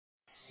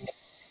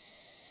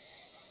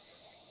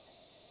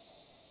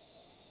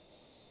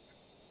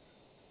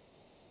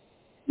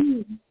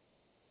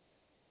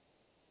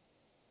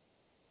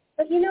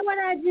But you know what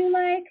I do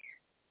like?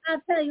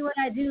 I'll tell you what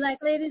I do like,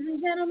 ladies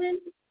and gentlemen.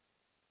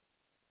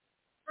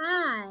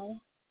 I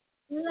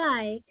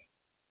like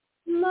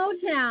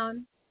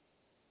Motown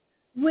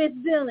with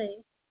Billy.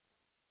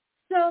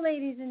 So,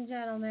 ladies and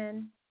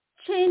gentlemen,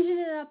 changing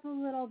it up a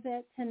little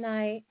bit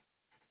tonight,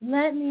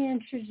 let me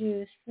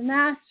introduce the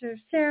Master of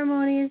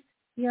Ceremonies,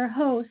 your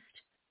host,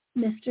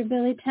 Mr.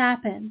 Billy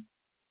Tappan.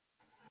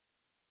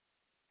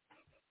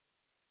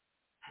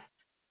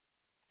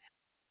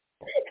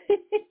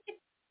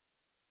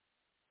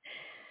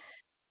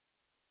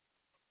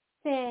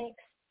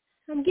 Thanks.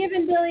 I'm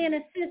giving Billy an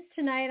assist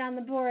tonight on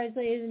the boards,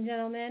 ladies and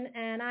gentlemen,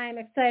 and I am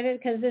excited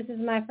because this is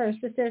my first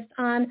assist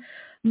on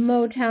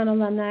Motown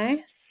Alumni.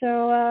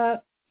 So,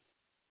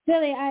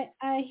 Billy,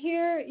 I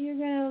hear you're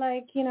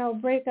going to,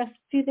 break a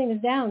few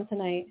things down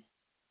tonight.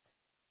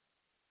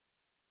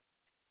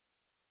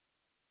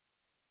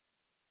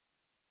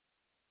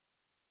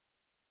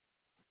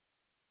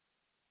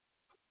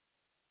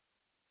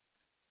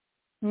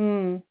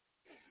 Hmm.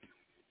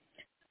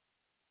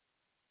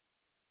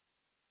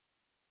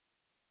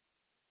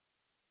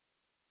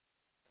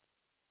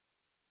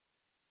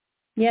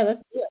 Yeah,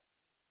 let's do it.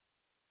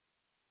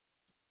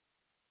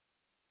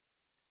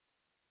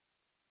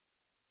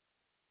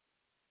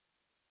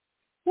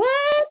 What?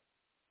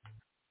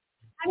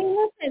 I mean,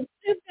 listen,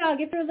 Snoop Dogg,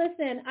 if you're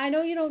listening, I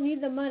know you don't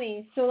need the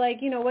money. So,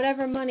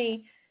 whatever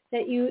money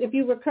that if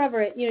you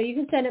recover it, you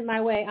can send it my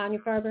way. Anya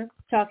Farber,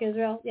 Talk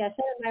Israel. Yeah, send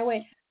it my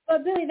way.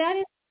 But, Billy,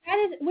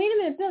 wait a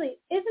minute, Billy,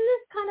 isn't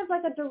this kind of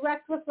like a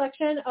direct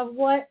reflection of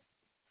what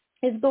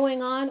is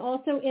going on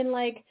also in,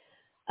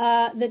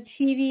 the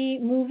TV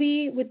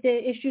movie with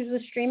the issues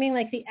with streaming?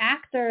 Like, the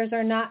actors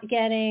are not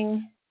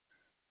getting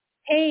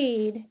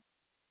paid,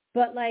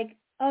 but,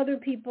 other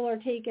people are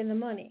taking the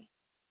money,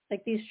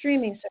 like these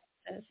streaming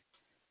services.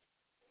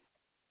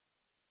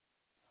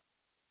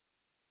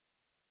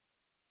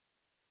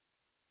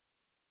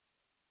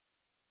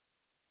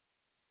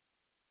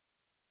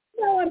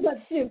 No one but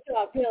Snoop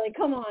Dogg, really.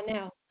 Come on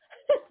now.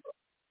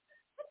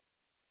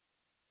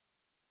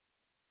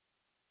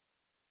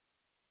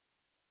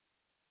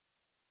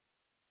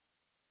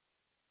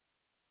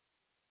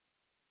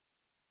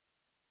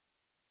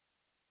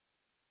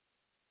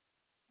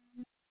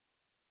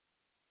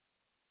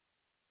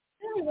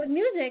 Really, with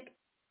music,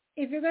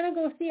 if you're going to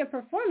go see a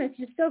performance,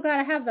 you still got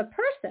to have the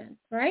person,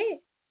 right?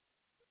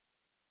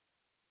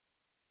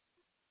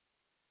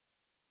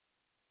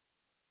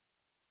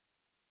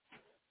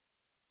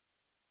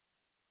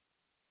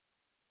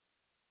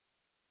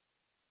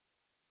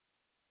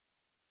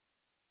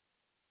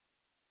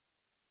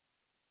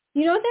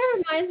 You know what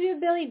that reminds me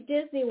of, Billy?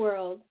 Disney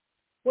World.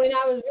 When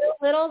I was real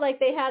little,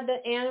 they had the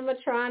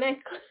animatronic.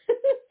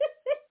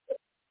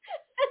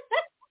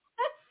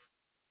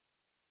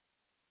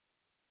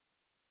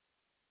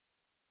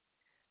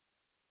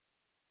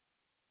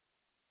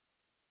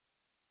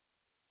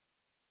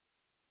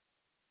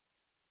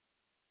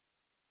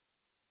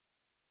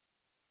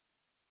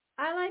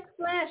 I like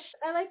flesh.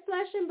 I like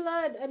flesh and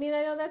blood. I mean,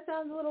 I know that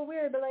sounds a little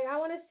weird, but I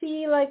want to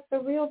see the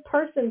real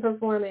person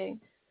performing.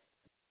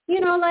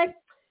 You know,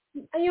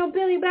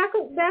 Billy, back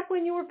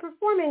when you were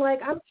performing,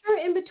 I'm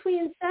sure in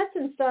between sets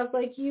and stuff,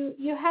 you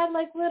had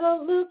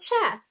little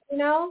chats,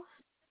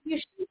 you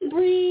shoot the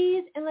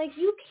breeze, and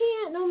you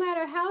can't, no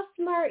matter how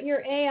smart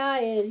your AI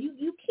is,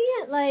 you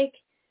can't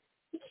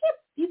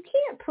you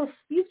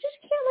just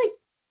can't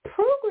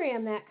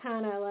program that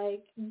kind of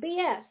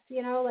BS,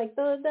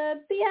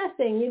 the BS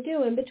thing you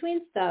do in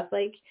between stuff.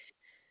 I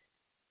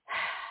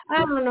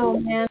don't know,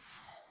 man.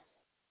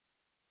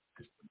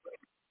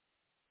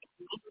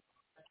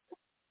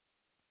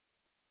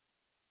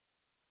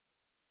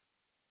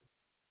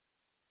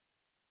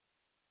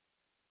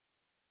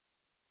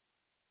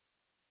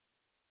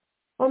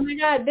 Oh my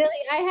God, Billy,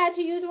 I had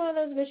to use one of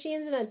those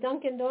machines in a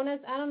Dunkin'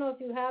 Donuts. I don't know if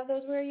you have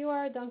those where you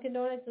are. Dunkin'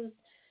 Donuts is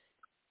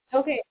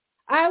okay.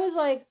 I was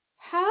like,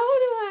 how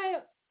do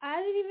I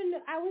didn't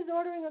even, I was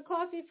ordering a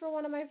coffee for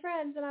one of my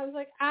friends, and I was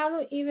like, I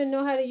don't even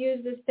know how to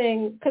use this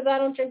thing because I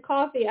don't drink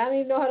coffee. I don't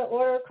even know how to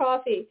order a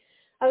coffee.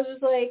 I was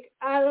just like,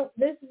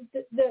 this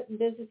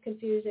is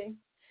confusing.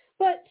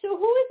 But so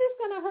who is this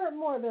going to hurt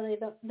more, Billy?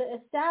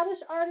 The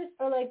established artists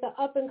or the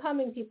up and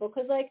coming people?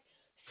 Because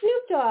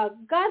Snoop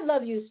Dogg, God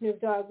love you, Snoop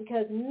Dogg,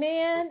 because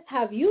man,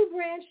 have you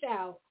branched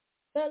out.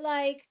 But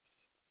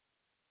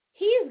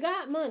he's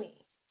got money,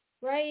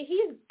 right?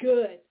 He's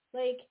good.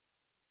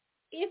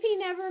 If he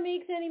never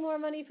makes any more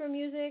money from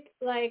music,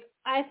 I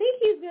think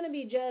he's gonna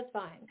be just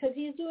fine because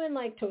he's doing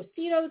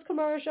Tostitos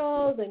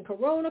commercials and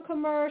Corona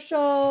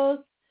commercials.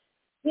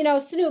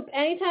 Snoop,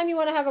 anytime you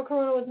want to have a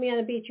Corona with me on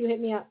the beach, you hit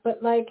me up. But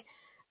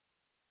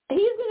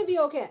he's gonna be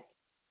okay.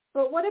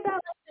 But what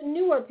about the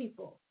newer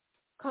people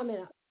coming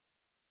up?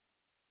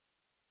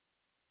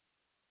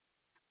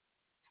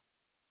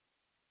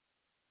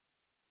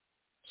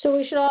 So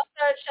we should all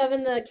start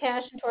shoving the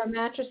cash into our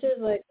mattresses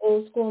like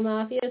old school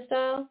mafia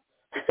style.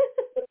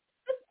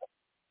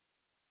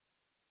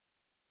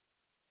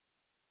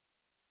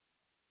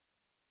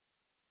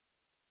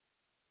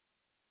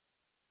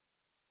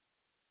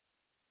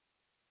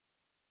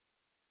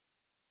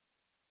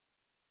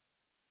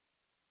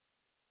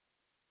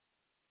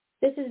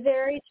 This is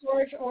very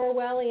George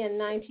Orwellian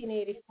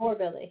 1984,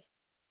 Billy.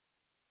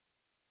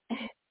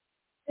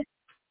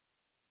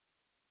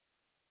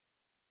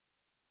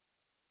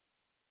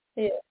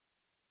 Yeah.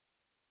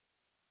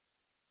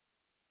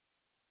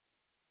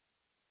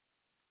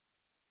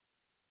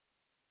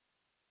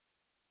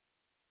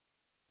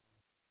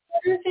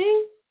 Other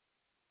thing?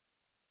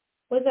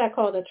 What's that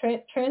called? A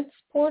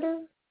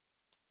transporter?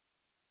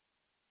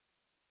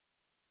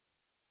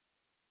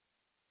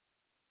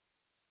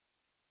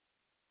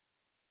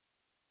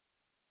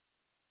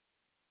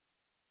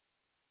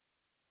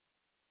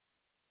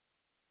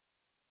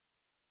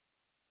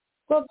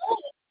 Well,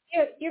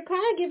 Billy, you're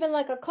kind of giving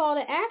like a call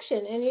to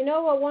action, and you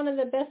know what? One of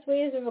the best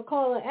ways of a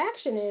call to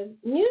action is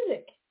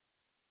music.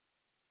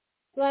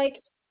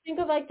 Like, think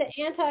of like the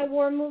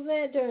anti-war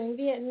movement during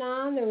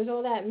Vietnam. There was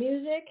all that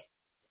music.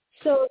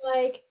 So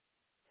like,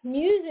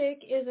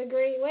 music is a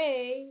great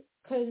way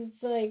because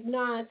it's like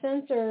not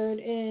censored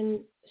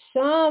in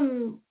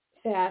some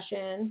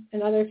fashion,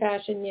 another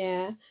fashion,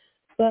 yeah.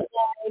 But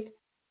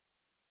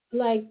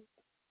like,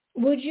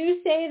 would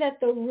you say that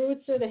the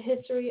roots or the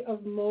history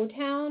of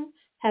Motown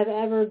have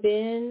ever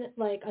been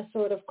like a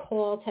sort of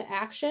call to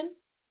action?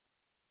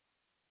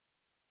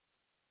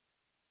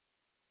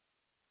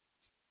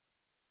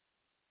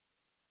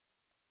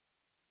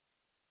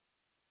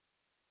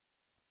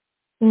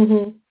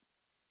 Mhm.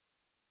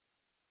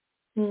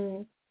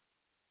 Mm.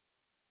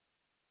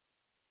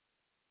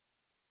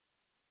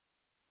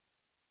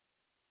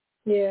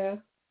 Yeah.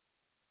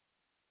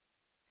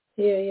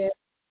 Yeah. Yeah.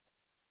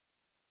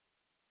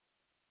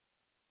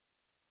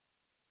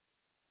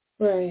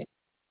 Right.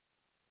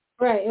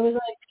 Right. It was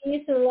like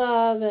peace and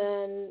love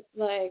and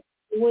like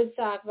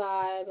Woodstock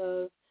vibe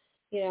of,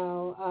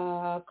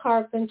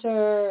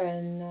 Carpenter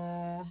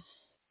and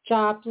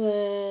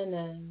Joplin,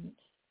 and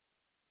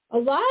a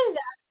lot of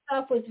that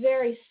stuff was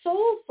very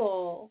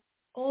soulful,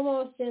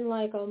 almost in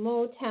like a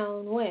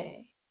Motown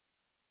way.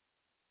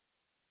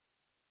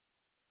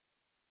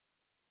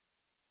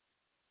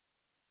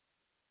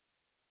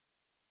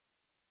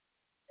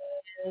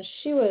 And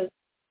she was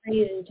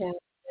crazy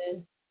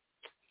talented.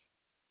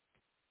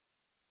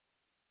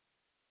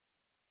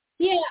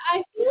 Yeah,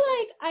 I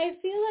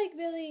feel like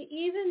Billy,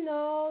 even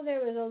though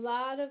there was a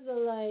lot of the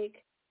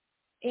like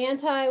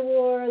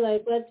anti-war,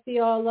 like let's be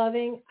all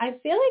loving, I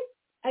feel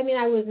like, I mean,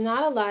 I was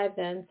not alive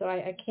then, so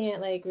I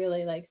can't like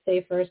really like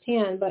say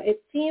firsthand, but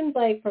it seemed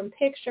like from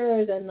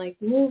pictures and like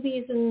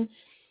movies and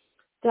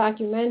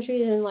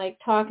documentaries and like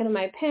talking to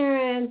my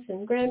parents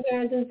and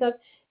grandparents and stuff,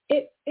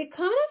 it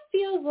kind of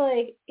feels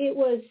like it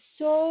was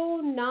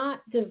so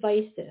not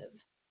divisive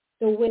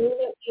the way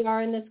that we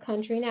are in this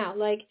country now.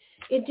 Like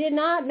it did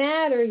not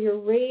matter your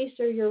race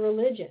or your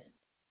religion.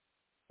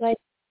 Like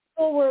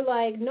people were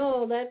like,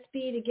 no, let's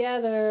be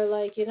together,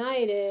 like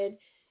united.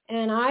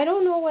 And I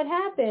don't know what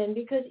happened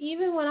because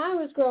even when I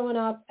was growing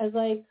up as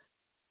like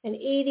an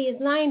 80s,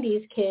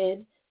 90s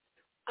kid,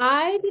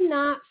 I did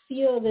not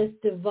feel this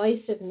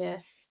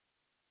divisiveness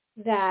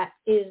that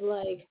is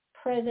like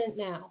present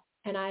now.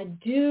 And I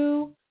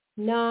do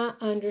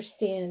not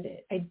understand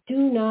it. I do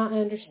not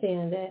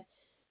understand it.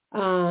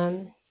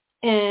 Um,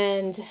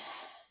 and,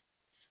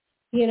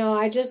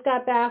 I just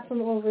got back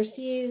from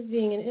overseas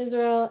being in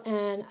Israel,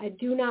 and I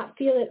do not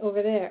feel it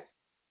over there.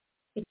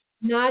 It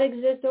does not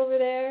exist over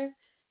there.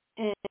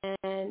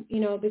 And,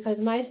 because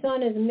my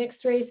son is a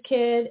mixed race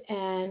kid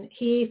and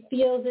he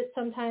feels it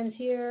sometimes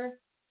here,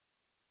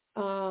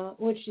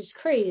 which is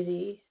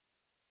crazy.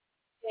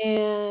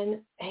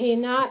 And he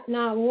not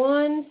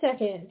 1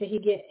 second did he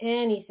get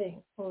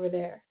anything over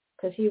there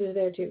because he was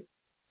there too.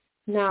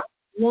 Not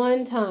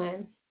one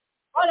time.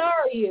 What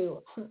are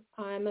you?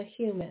 I'm a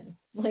human.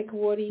 Like,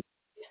 what do you?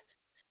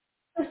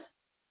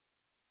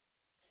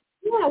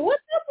 Yeah,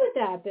 what's up with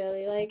that,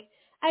 Billy? Like,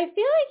 I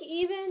feel like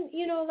even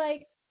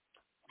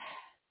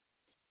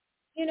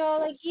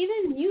like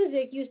even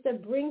music used to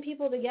bring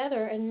people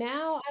together, and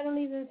now I don't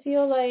even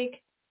feel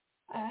like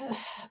uh,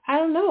 I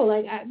don't know.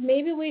 Like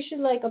maybe we should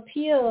like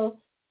appeal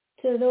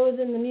to those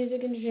in the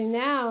music industry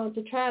now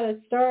to try to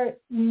start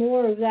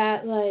more of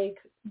that, like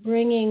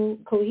bringing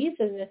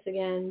cohesiveness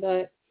again.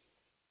 But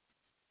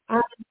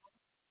I,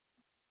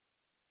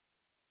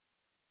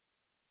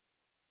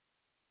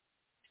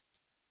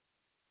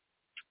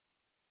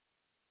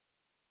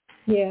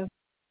 yeah,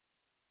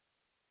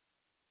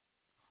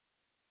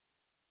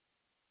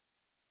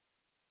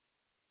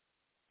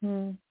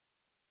 mm,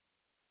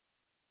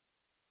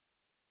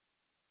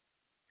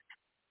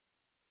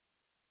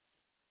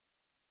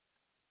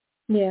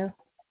 yeah.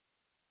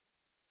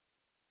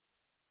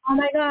 Oh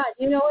my God,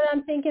 you know what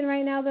I'm thinking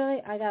right now,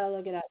 Billy? I gotta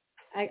look it up.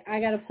 I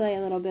gotta play a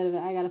little bit of it.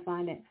 I gotta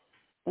find it.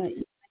 But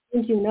I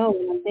think you know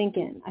what I'm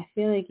thinking. I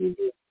feel like you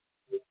do.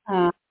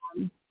 Um,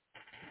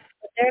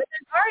 there's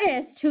an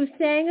artist who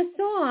sang a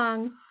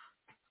song,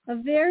 a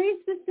very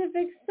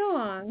specific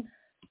song.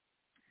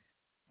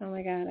 Oh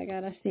my God, I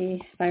gotta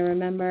see if I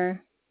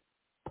remember.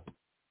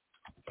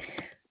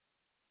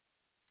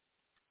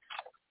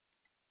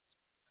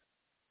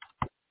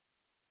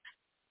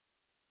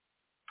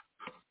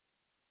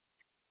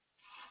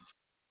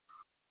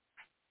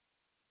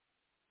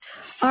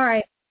 All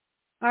right.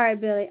 All right,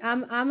 Billy.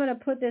 I'm gonna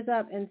put this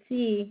up and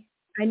see.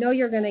 I know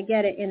you're gonna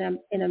get it in a.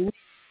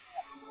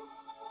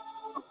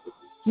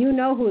 You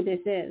know who this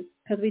is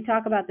because we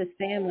talk about this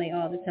family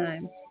all the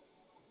time.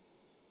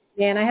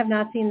 Man, I have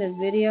not seen this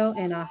video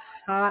in a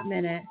hot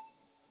minute.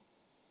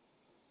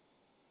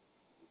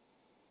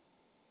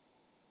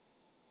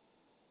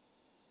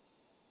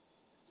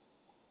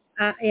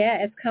 Yeah,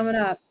 it's coming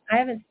up. I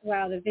haven't.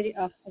 Wow, the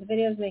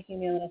video's making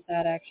me a little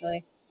sad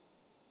actually.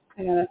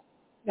 I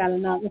gotta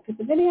not look at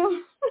the video.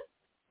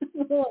 I'm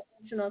a little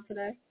emotional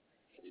today.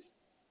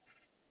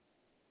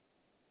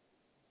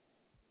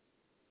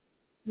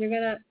 You're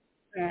gonna.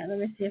 All right, let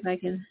me see if I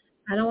can.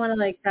 I don't want to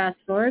like fast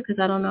forward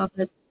because I don't know if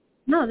it's.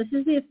 No, this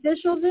is the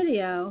official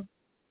video.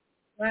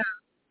 Wow,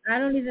 I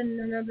don't even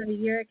remember the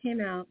year it came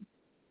out.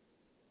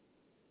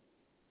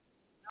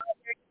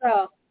 Here you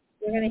go.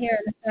 You're gonna hear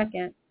it in a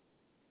second.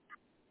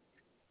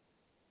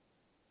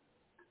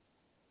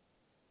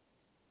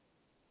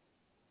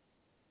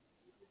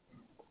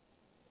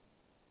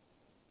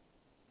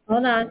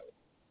 Hold on.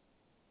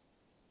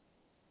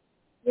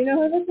 You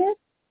know who this is?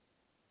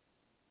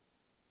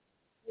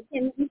 You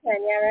can.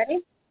 Yeah, ready?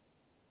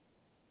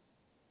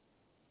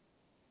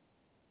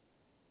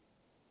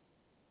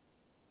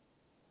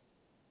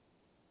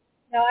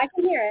 No, I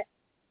can hear it.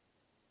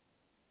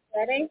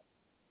 Ready?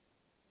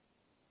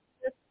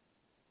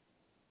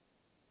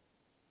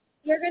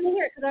 You're gonna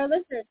hear it because our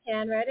listeners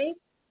can. Ready?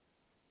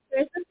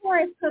 There's the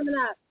chorus coming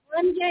up.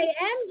 MJ.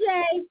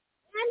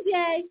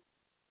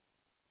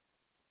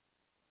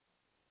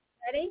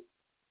 Ready?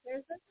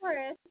 There's the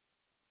chorus.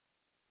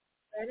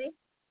 Ready?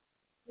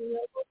 The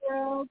local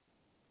world.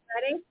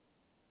 Ready?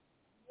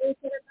 You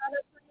see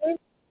another place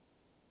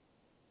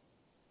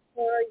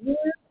for you.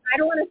 I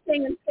don't want to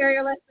sing and scare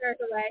your listeners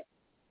away.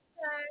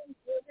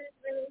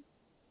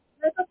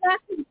 Let's go back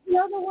to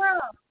heal the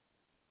world.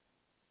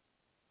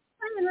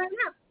 Coming right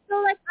now.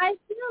 So like I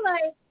feel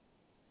like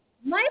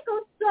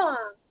Michael's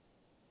song,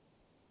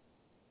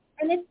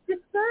 and it's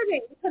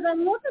disturbing because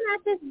I'm looking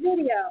at this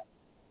video,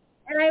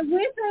 and I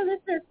wish our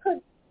listeners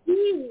could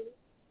see,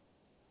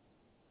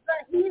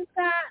 but he's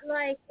got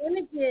like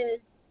images,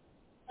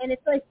 and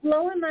it's like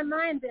blowing my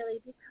mind,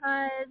 Billy,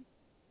 because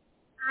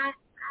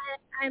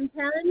I'm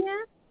telling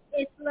you,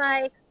 it's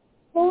like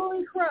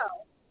holy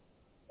crow.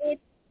 It's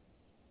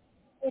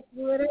it's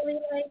literally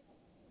like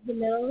the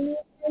Middle East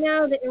right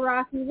now, the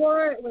Iraqi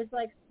war. It was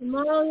like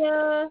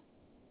Somalia,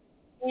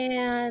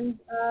 and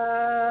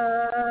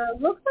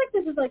looks like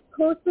this is like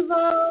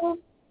Kosovo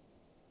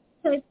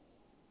type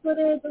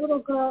footage. A little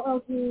girl.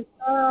 Oh geez.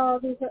 Oh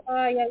these are.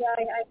 Oh yeah.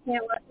 I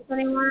can't watch this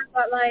anymore.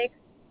 But like,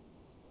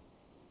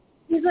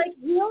 he's like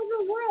heal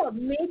the world,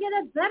 make it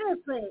a better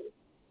place,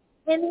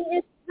 and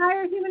the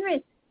entire human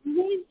race.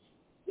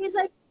 He's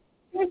like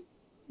just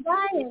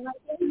dying.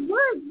 Like his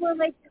words were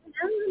like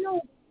I don't even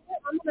know.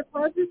 I'm gonna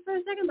pause this for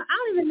a second, but I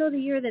don't even know the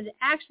year that it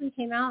actually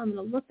came out. I'm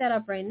gonna look that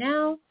up right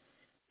now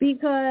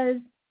because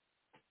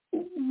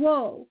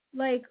whoa,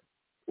 like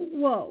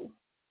whoa.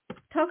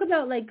 Talk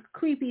about like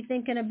creepy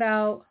thinking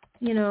about,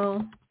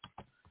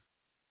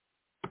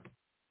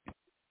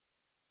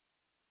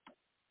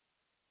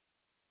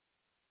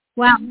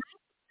 wow,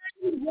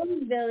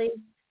 1991, Billy.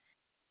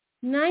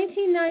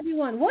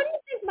 1991. What do you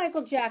think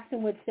Michael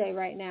Jackson would say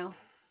right now?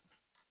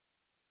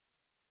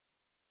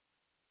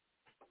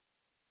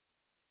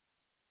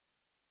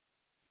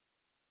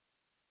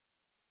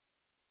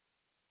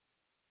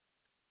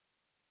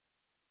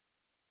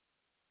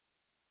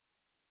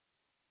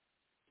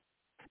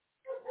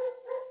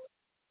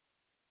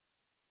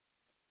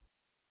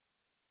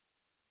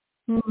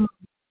 Hmm.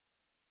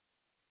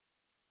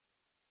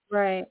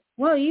 Right.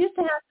 Well, you used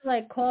to have to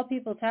like call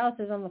people's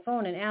houses on the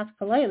phone and ask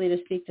politely to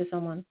speak to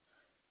someone.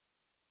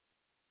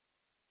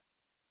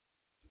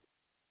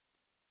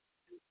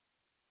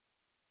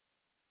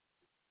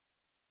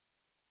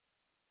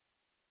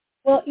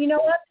 Well, you know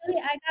what, Billy?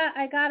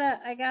 I got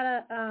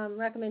a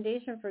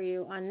recommendation for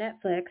you on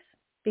Netflix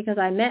because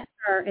I met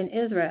her in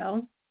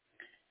Israel.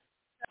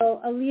 So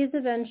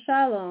Eliza Ben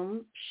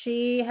Shalom,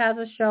 she has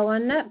a show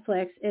on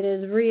Netflix. It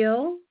is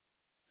real.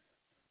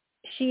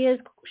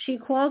 She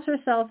calls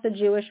herself the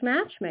Jewish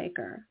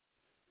matchmaker.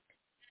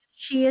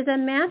 She is a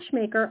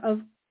matchmaker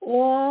of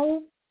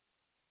all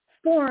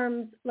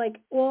forms, like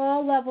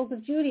all levels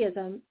of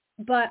Judaism.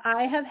 But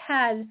I have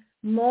had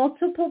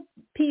multiple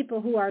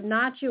people who are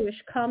not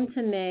Jewish come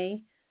to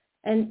me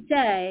and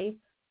say,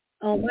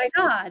 "Oh my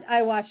God,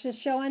 I watched this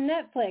show on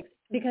Netflix,"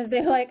 because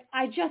they're like,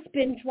 "I just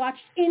binge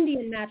watched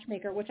Indian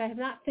Matchmaker," which I have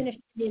not finished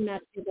Indian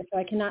Matchmaker, so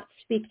I cannot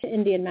speak to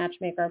Indian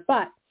Matchmaker.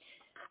 But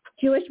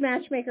Jewish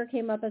Matchmaker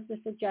came up as a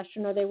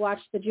suggestion, or they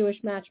watched the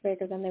Jewish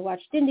Matchmaker, then they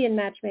watched Indian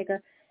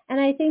Matchmaker. And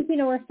I think,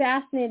 we're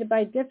fascinated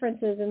by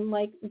differences, and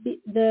like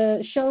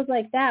the shows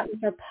like that,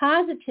 which are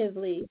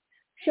positively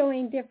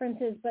showing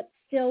differences, but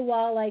still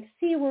while like,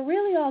 see, we're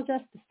really all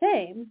just the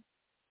same,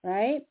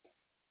 right?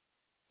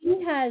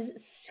 She has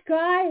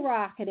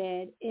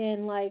skyrocketed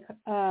in like,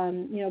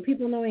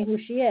 people knowing who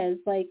she is.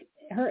 Like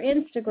her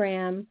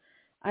Instagram,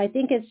 I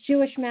think it's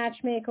Jewish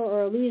Matchmaker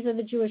or Eliza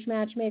the Jewish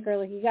Matchmaker.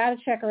 Like, you got to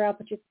check her out,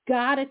 but you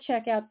got to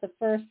check out the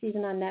first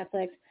season on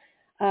Netflix.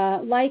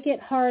 Like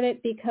it, heart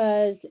it,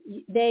 because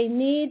they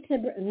need to,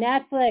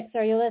 Netflix,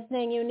 are you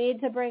listening? You need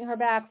to bring her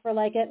back for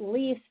like at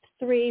least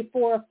 3,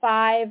 4,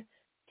 5,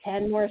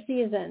 10 more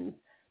seasons.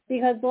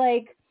 Because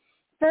like,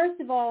 first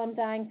of all, I'm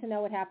dying to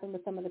know what happened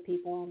with some of the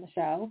people on the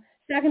show.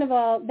 Second of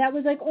all, that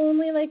was like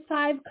only like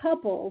 5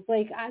 couples.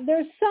 Like,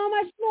 there's so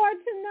much more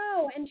to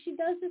know. And she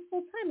does this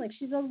full time. Like,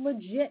 she's a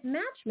legit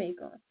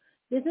matchmaker.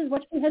 This is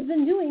what she has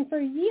been doing for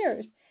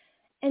years.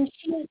 And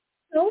she is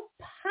so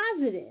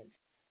positive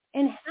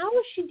in how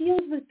she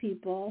deals with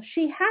people.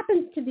 She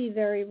happens to be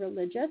very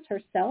religious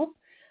herself.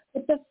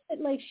 But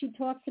like, she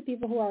talks to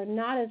people who are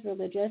not as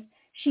religious.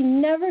 She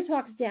never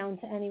talks down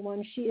to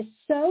anyone. She is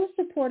so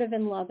supportive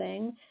and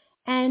loving.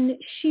 And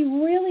she's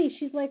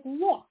like,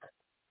 look,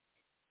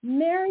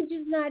 marriage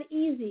is not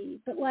easy,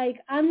 but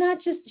like,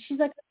 she's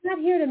like, I'm not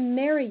here to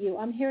marry you.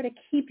 I'm here to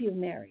keep you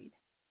married.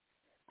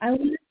 I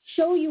want to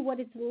show you what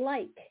it's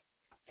like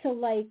to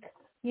like,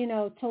 you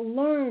know, to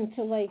learn,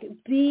 to like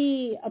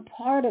be a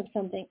part of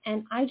something.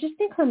 And I just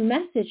think her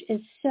message is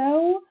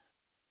so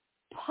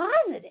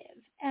positive,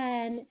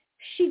 and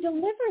she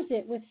delivers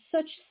it with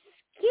such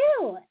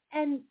skill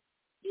and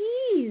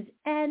ease.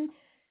 And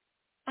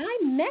I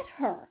met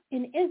her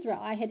in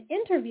Israel. I had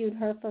interviewed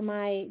her for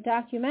my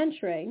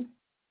documentary.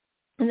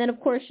 And then,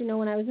 of course, you know,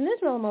 when I was in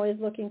Israel, I'm always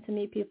looking to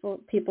meet people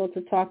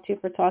to talk to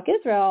for Talk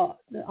Israel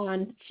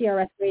on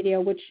CRS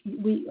Radio, which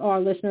our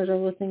listeners are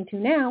listening to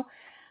now.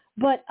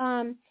 But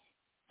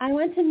I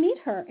went to meet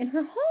her in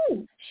her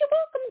home. She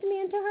welcomed me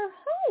into her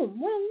home.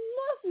 What a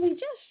lovely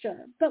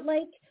gesture. But,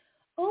 like,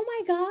 oh,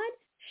 my God,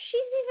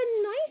 she's even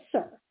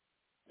nicer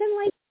than,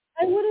 like,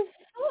 I would have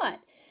thought.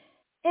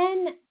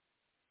 And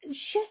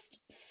just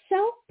so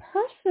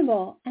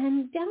personal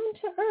and down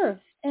to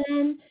earth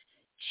and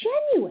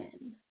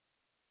genuine.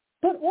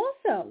 But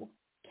also,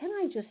 can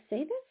I just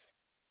say this?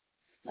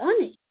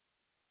 Funny.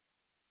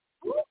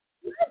 Oh,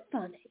 not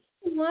funny.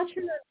 Watch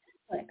her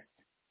on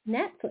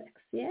Netflix,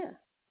 yeah.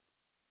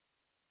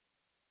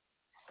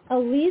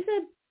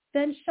 Eliza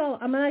Ben Shalom.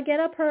 I'm going to get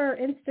up her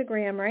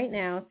Instagram right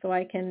now so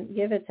I can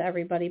give it to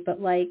everybody.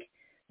 But, like,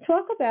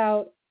 talk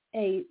about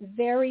a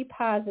very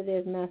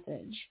positive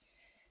message.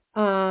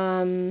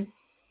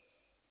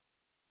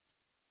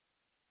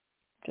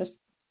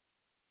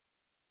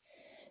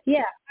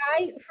 Yeah,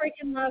 I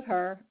freaking love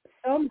her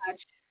so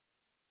much.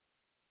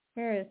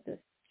 Where is this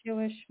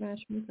Jewish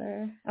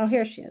matchmaker? Oh,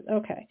 here she is.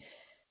 Okay.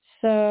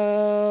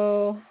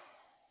 So,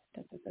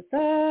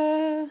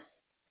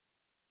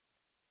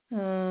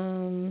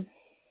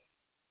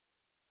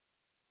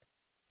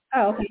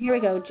 okay, here we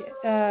go.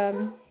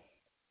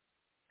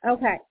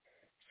 Okay.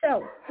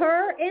 So,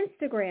 her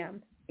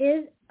Instagram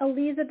is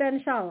Eliza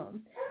Ben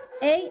Shalom.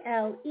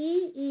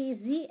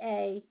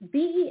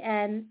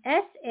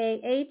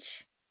 ALEEZABENSAH.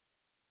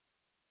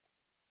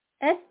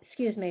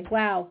 Excuse me.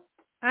 Wow.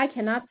 I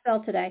cannot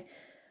spell today.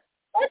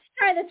 Let's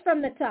try this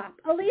from the top.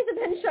 Eliza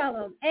Ben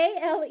Shalom.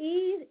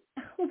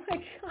 Oh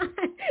my God.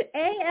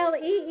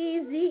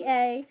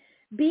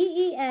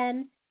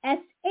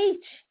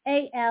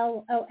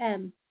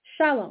 ALEEZABENSHALOM.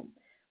 Shalom.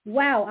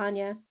 Wow,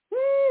 Anya.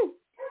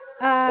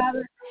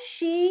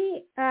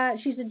 She's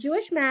a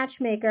Jewish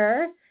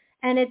matchmaker,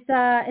 and it's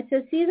a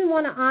season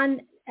 1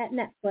 at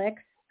Netflix.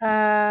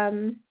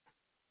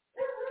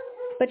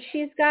 But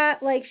she's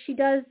got, like, she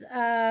does,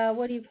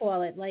 what do you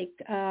call it? Like,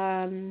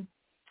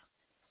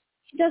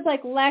 she does,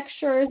 like,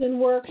 lectures and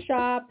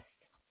workshops,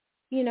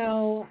 you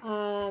know,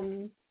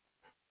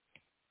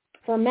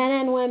 for men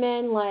and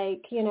women,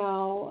 like, you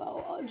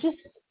know, just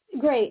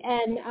great.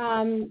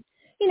 And,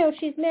 you know,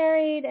 she's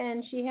married,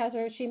 and she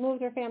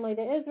moved her family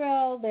to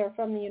Israel. They're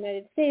from the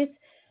United States.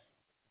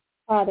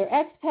 They're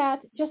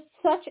expats. Just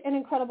such an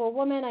incredible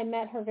woman. I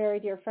met her very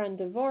dear friend,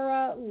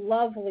 Devorah.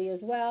 Lovely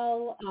as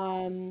well.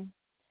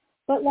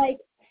 But, like,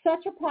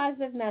 such a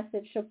positive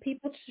message, so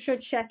people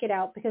should check it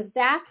out, because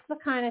that's the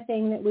kind of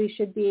thing that we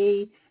should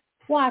be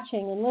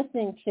watching and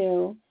listening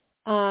to.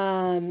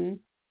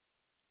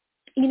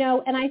 You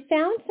know, and I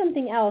found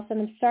something else,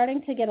 and I'm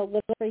starting to get a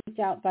little freaked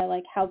out by,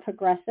 like, how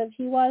progressive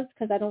he was,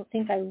 because I don't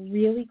think I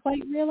really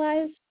quite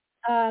realized.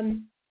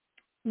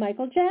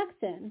 Michael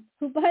Jackson,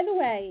 who, by the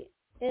way,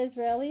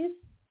 Israelis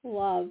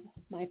love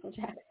Michael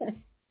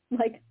Jackson.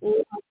 Like,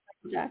 love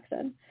Michael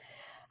Jackson.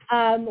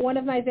 One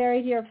of my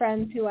very dear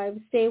friends who I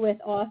stay with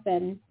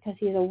often, because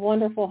he's a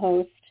wonderful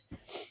host,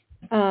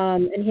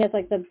 and he has,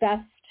 like, the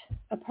best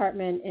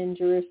apartment in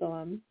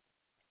Jerusalem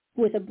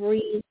with a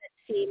breeze that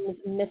seems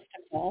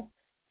mystical.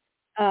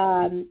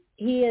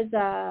 He is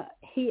a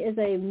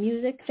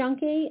music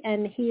junkie,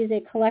 and he is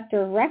a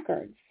collector of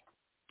records.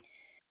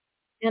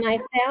 And I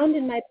found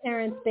in my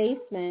parents'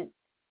 basement,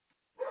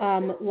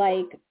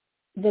 like,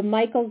 the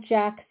Michael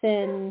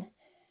Jackson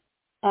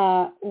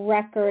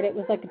record. It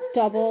was like a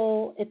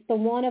double. It's the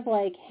one of,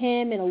 like,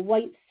 him in a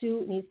white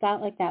suit, and he's got,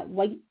 like, that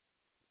white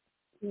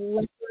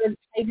leopard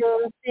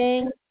tiger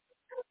thing,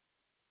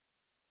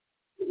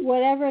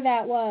 whatever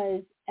that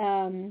was.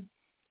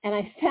 And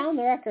I found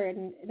the record,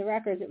 and the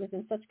records, it was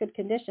in such good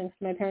condition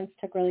because my parents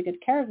took really good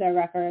care of their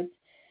records.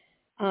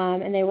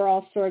 And they were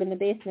all stored in the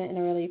basement in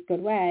a really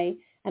good way.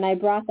 And I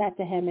brought that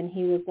to him, and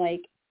he was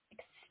like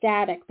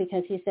ecstatic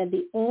because he said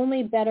the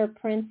only better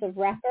prints of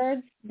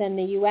records than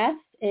the U.S.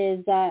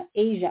 is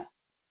Asia,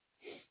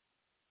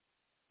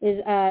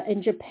 is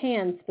in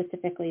Japan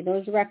specifically.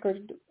 Those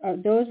records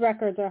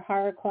are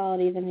higher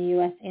quality than the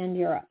U.S. and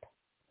Europe.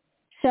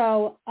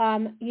 So,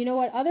 you know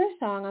what other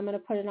song? I'm going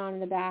to put it on in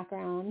the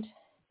background,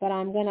 but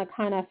I'm going to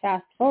kind of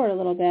fast forward a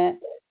little bit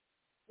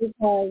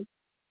because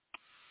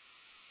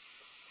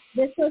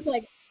this was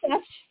like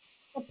such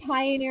a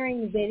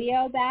pioneering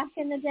video back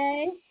in the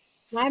day.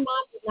 My mom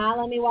did not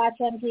let me watch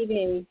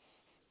MTV,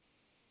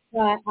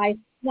 but I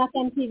snuck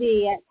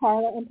MTV at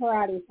Carla and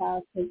Parati's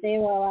house because they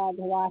were allowed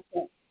to watch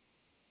it.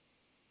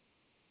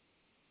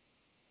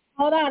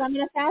 Hold on, I'm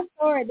going to fast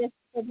forward this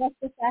for just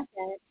a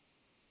second.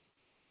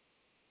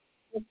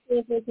 Let's see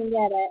if we can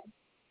get it.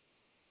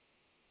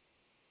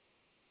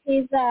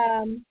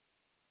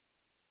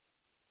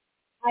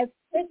 I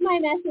put my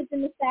message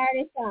in the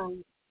Saturday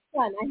song.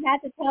 Son, I had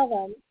to tell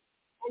them.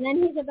 And then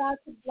he's about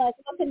to like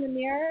look in the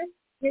mirror.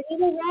 You're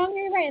either wrong or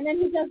you're right. And then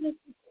he does this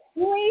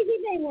crazy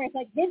thing where it's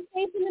like his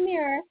face in the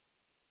mirror.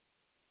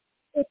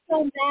 It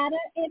don't matter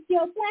if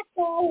you're black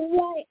or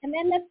white. And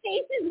then the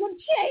faces would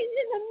change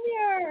in the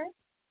mirror.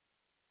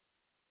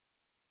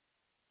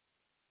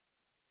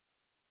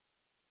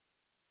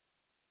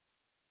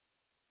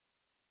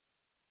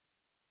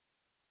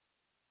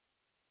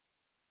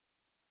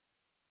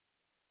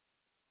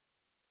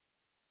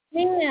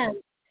 Man,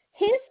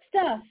 his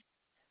stuff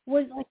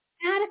was like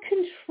out of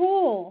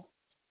control.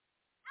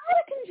 Out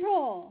of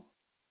control.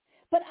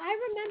 But I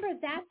remember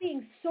that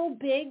being so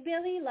big,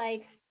 Billy,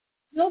 like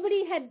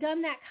nobody had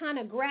done that kind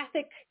of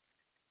graphic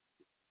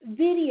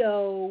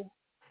video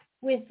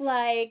with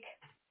like,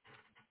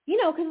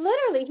 because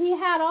literally he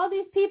had all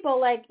these people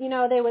like,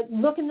 they would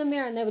look in the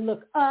mirror and they would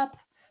look up,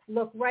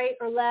 look right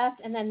or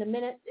left, and then the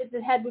minute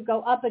the head would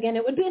go up again,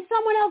 it would be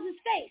someone else's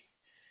face.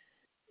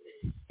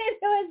 And it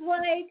was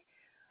like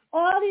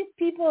all these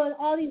people and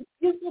all these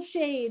beautiful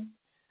shades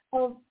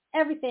of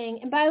everything.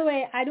 And by the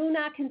way, I do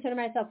not consider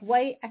myself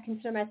white. I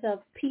consider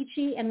myself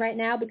peachy. And right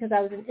now, because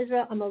I was in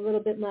Israel, I'm a little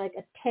bit like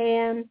a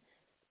tan,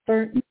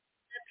 burnt,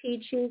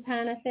 peachy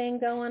kind of thing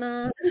going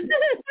on.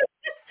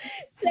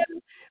 So,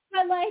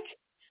 but like,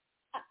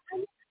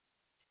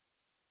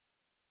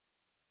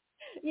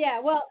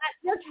 yeah, well,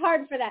 I worked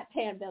hard for that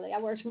tan, Billy. I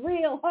worked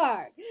real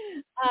hard.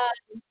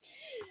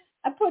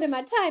 I put in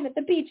my time at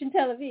the beach in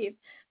Tel Aviv.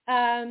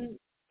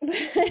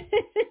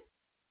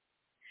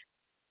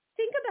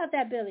 Think about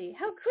that, Billy.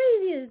 How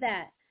crazy is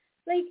that?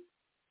 Like,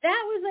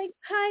 that was like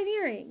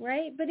pioneering,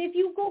 right? But if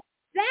you go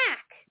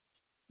back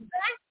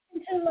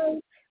into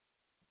like,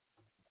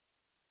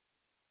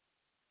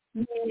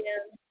 man,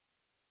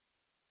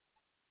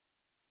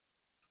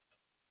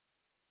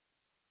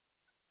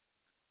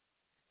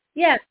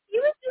 yeah, he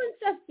was doing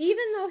stuff.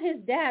 Even though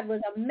his dad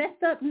was a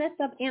messed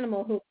up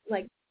animal who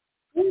like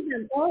screwed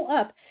them all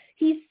up,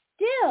 he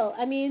still.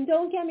 I mean,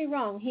 don't get me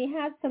wrong. He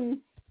had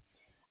some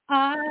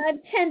odd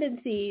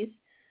tendencies,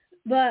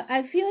 but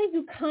I feel like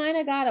you kind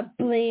of gotta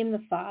blame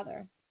the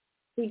father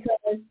because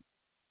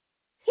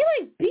he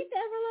like beat the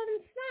ever loving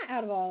snot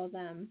out of all of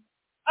them.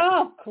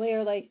 Oh,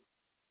 clearly.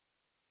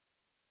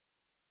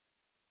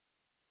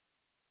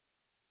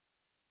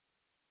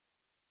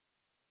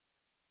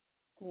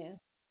 Yeah.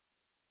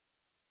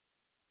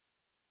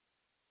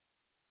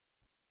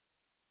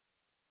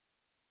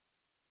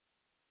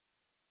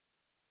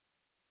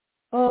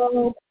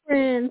 Oh,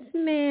 Prince,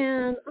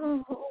 man.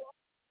 Oh.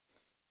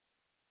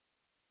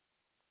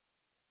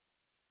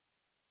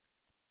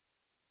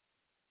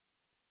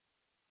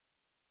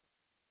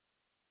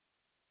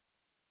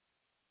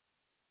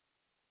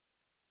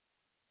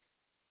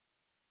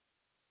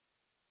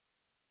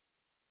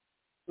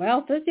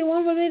 Well,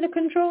 51 would be the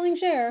controlling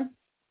share.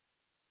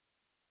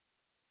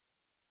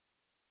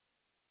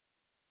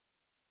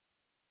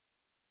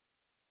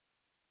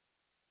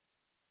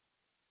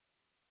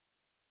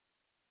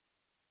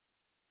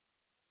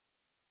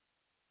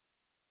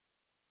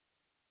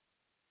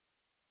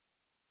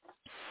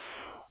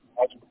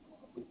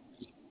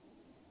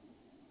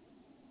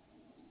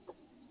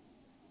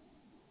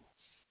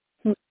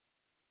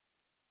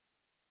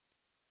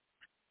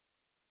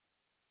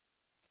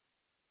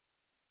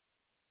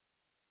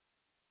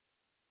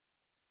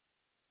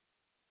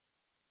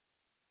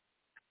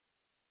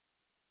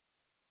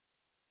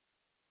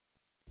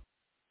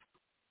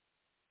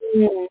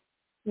 Mm-hmm.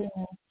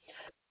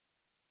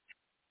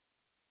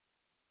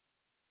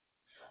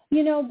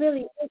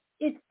 Billy,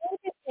 it's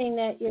interesting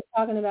that you're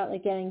talking about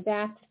like getting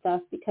back to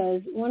stuff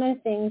because one of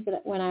the things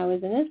that when I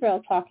was in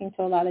Israel talking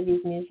to a lot of these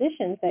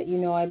musicians that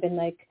I've been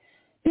like,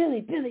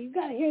 Billy, you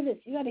got to hear this,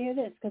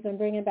 because I'm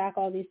bringing back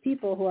all these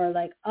people who are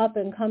like up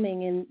and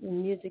coming in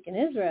music in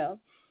Israel,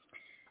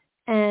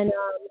 and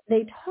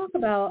they talk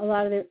about a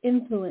lot of their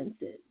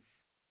influences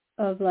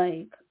of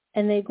like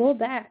and they go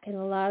back, and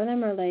a lot of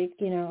them are like,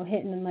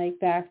 hitting them like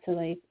back to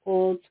like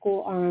old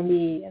school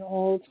R&B and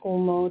old school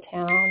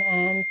Motown,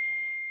 and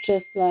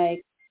just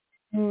like,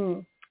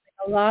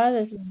 a lot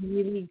of this is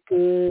really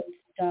good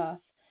stuff.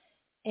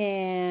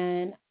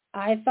 And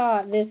I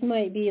thought this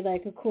might be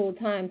like a cool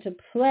time to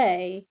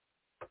play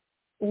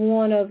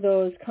one of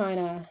those kind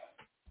of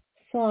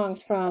songs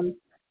from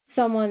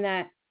someone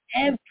that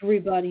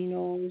everybody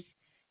knows,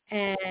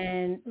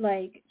 and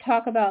like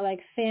talk about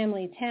like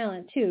family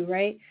talent too,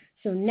 right?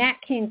 So Nat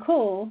King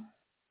Cole,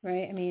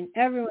 right? I mean,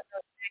 everyone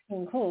knows Nat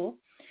King Cole,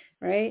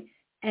 right?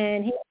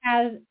 And he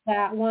has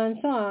that one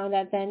song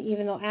that then,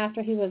 even though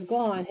after he was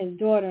gone, his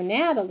daughter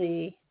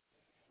Natalie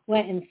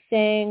went and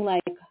sang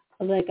like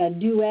a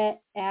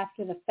duet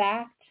after the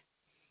fact.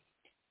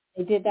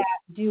 They did that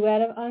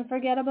duet of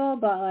Unforgettable,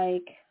 but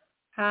like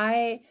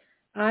I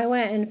I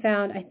went and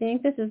found, I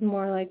think this is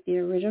more like the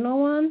original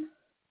one.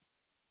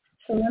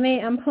 So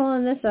I'm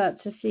pulling this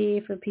up to see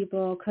for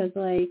people, cuz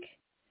like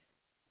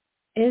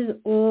it is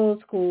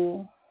old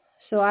school.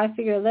 So I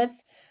figure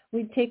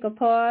we take a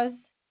pause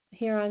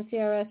here on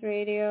CRS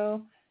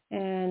Radio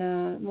and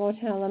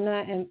Motown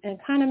Alumni, and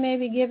kind of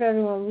maybe give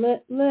everyone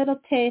little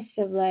taste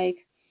of like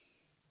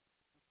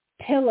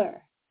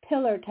pillar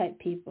type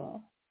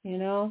people, you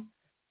know?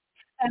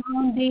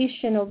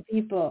 Foundational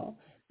people.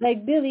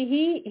 Like Billy,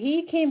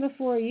 he came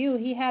before you.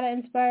 He had to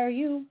inspire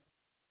you.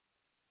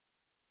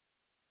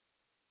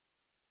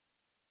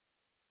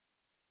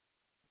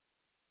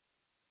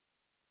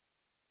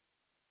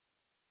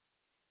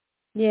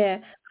 Yeah.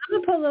 I'm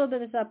gonna put a little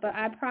bit of this up, but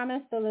I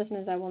promise the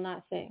listeners I will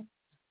not sing.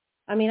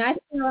 I mean, I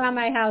sing around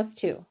my house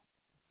too.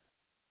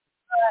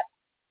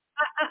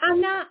 I'm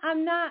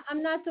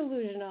not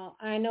delusional.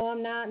 I know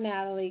I'm not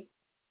Natalie,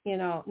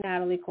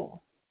 Natalie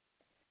Cole.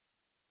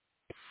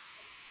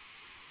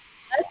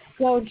 Let's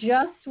go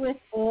just with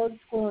old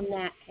school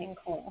Nat King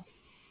Cole.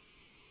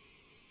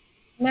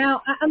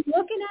 Now, I'm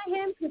looking at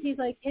him because he's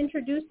like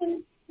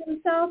introducing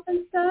himself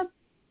and stuff,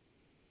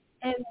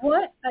 and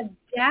what a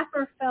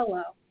dapper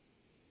fellow.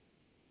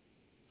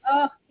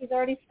 Oh, he's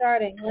already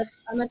starting.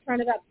 I'm going to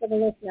turn it up for the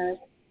listeners.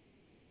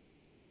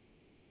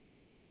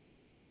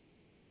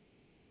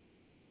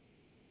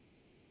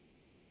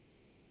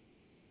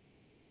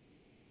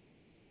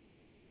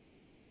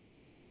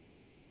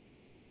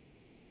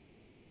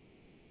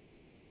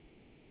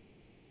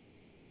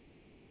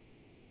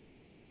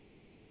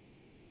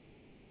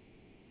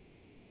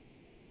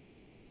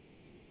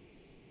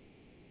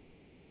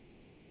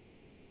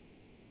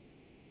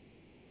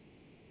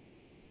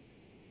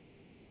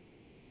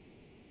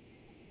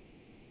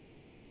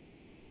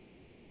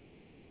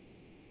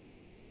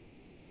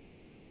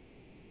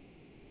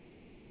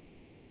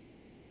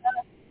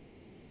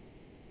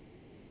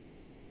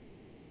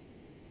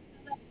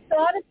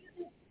 Thought of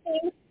you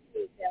things to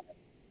me, Billy.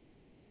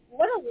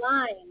 What a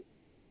line.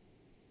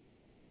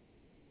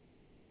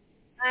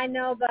 I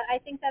know, but I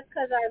think that's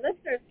because our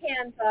listeners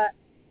can, but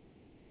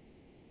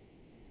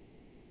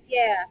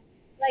yeah.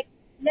 Like,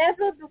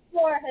 never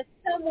before has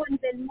someone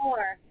been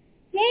more.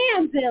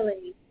 Damn,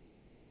 Billy.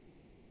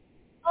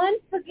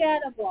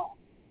 Unforgettable.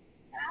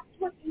 That's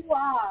what you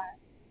are.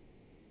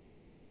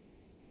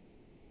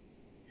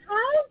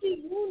 How do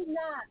you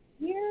not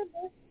hear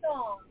this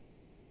song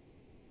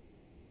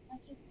and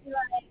just be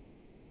like,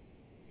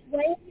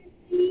 sway your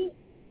feet?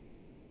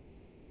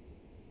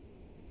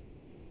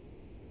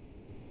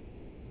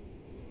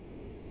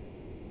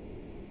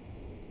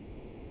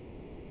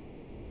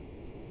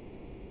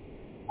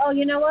 Oh,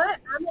 you know what?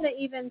 I'm going to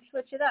even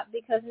switch it up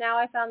because now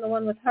I found the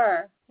one with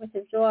her, with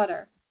his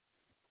daughter.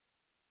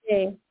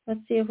 Okay,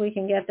 let's see if we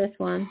can get this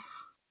one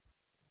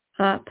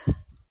up.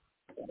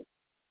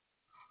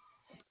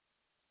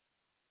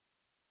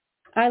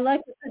 I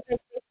like it because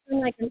they seem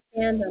like in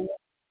tandem.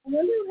 I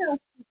wonder how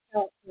she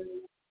felt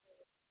doing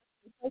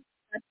it.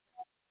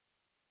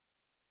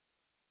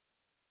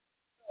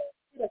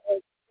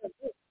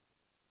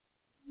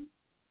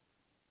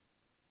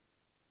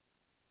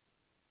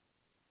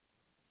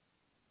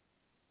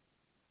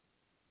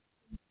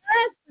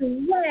 That's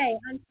way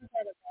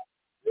unforgettable.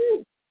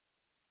 Ooh,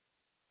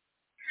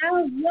 how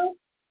you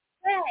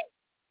say?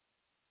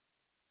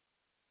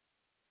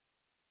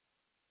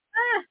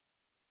 Ah,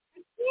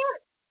 I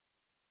can't.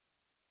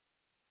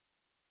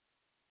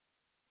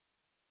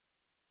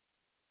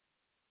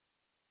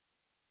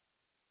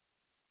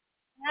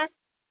 That's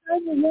so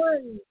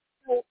one,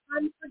 so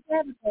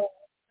unforgettable.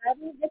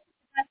 Ready? This is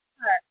the best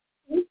part.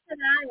 Who said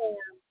I am?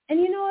 And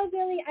you know what,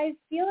 Billy? I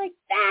feel like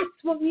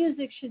that's what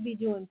music should be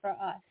doing for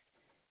us.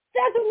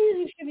 That's what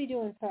music should be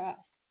doing for us.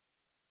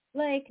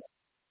 Like,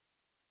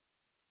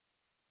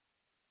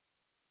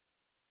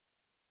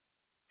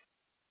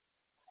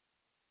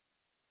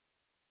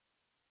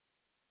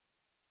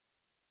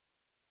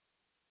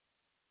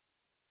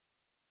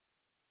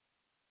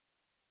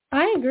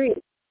 I agree.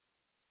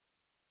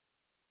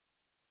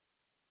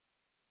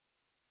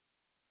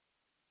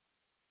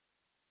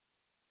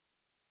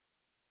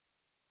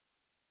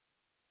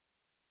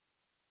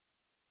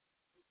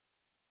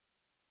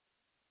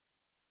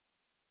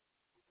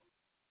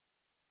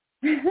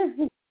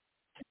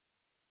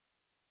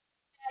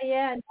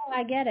 Yeah, no,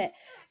 I get it.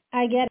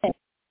 I get it.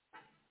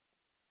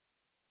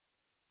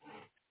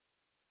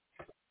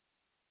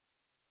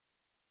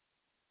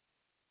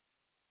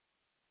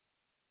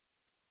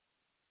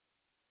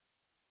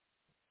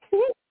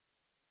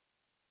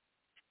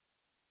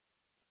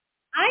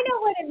 I know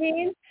what it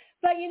means.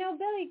 But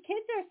Billy,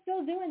 kids are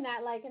still doing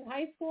that, like in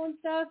high school and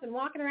stuff, and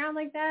walking around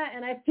like that.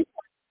 And I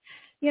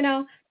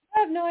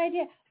have no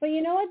idea. But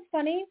you know what's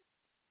funny?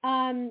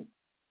 Um,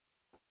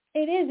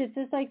 it is. It's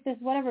just like this,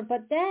 whatever.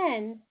 But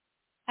then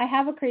I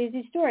have a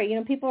crazy story.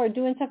 People are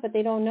doing stuff, but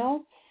they don't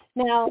know.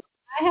 Now,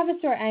 I have a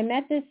story. I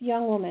met this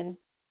young woman,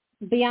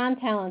 beyond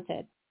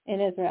talented, in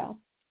Israel.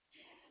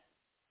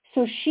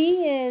 So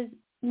she is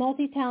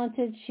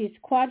multi-talented. She's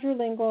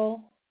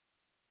quadrilingual.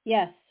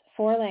 Yes,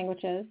 4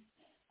 languages.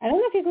 I don't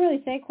know if you can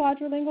really say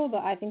quadrilingual,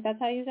 but I think that's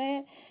how you say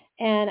it.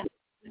 And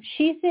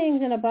she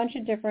sings in a bunch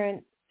of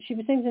different, she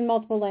sings in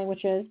multiple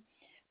languages,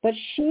 but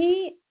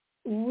she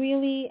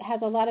really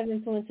has a lot of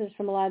influences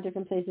from a lot of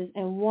different places.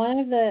 And one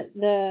of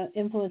the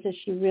influences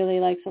she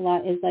really likes a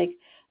lot is like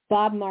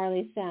Bob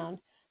Marley's sound.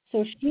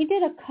 So she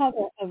did a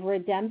cover of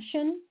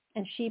Redemption,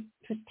 and she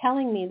was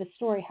telling me the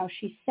story how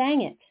she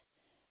sang it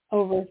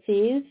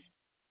overseas.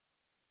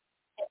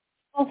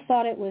 People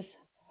thought it was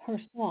her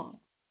song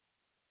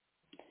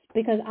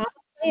because I'll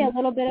play a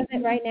little bit of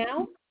it right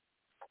now.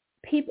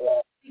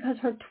 People, because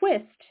her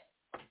twist,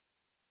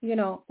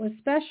 was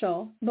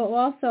special, but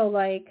also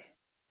like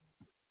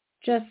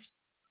just,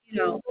 you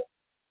know,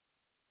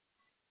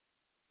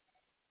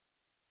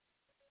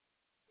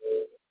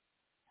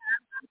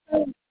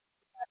 and,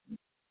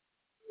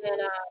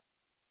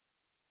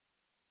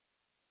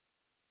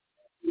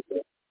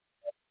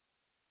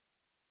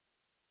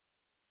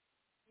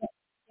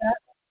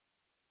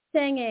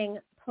 singing,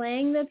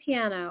 playing the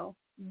piano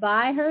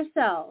by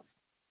herself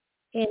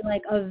in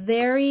like a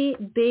very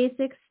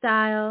basic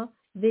style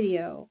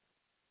video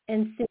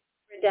and sing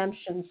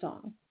Redemption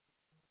song.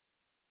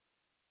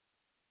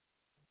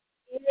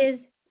 It is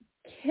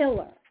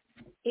killer.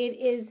 It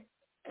is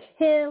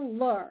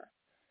killer.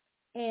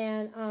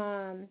 And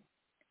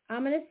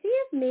I'm going to see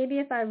if maybe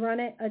if I run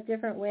it a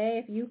different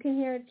way, if you can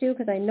hear it too,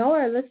 because I know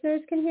our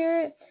listeners can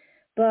hear it,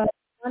 but I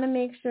want to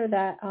make sure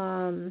that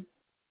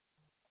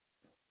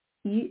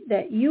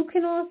you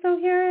can also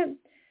hear it.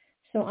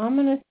 So I'm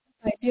going to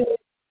I do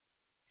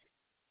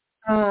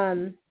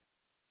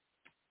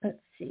let's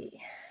see,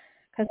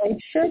 because I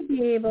should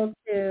be able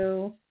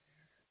to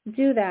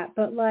do that,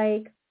 but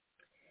like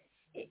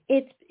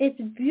it's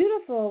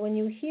beautiful when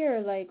you hear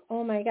like,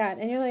 oh my God,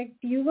 and you're like,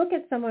 you look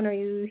at someone or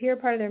you hear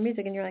part of their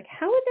music and you're like,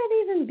 how would that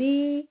even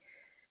be?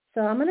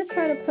 So I'm going to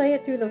try to play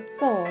it through the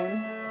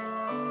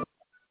phone.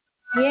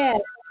 Yeah,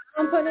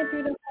 I'm putting it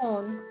through the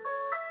phone.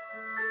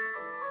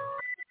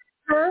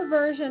 Her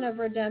version of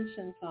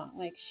Redemption song,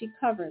 like she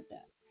covered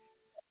that.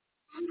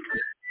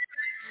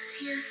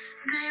 Yes,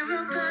 they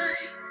were by,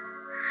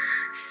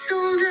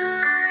 sold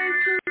I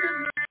to the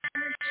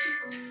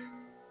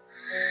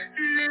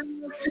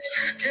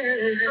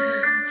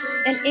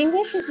and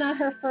English is not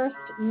her first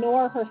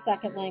nor her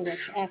second language,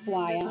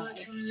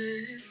 FYI.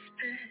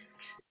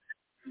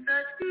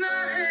 But my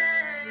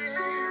hand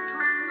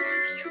was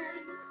made strong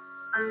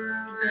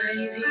by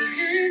the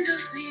hand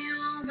of the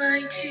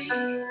Almighty.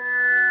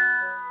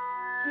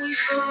 We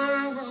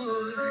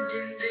forward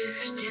in this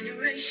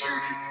generation,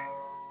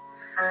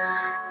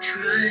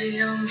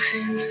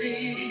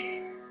 triumphantly.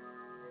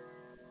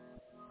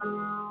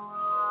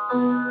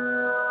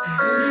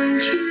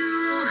 Won't you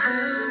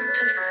help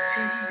us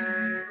sing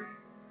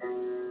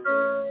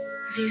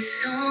these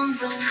songs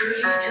of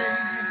freedom?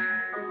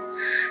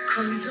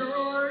 'Cause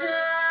all I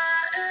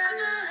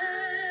ever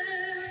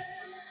had,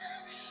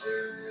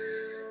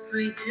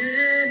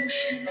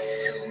 redemption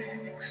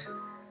songs,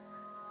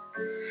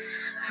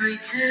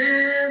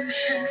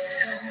 redemption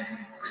songs.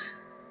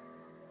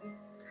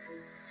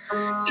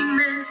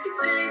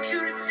 Emancipate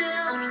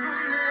yourself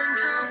from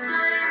mental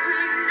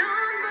slavery.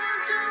 None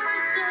but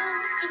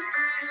ourselves can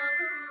free our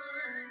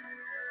minds.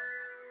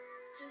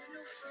 There's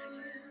no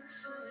fear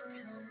for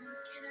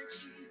atomic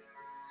energy,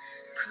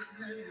 'cause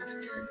none of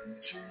them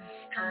can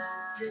stop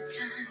the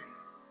time.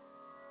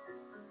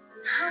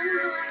 How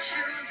much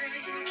will they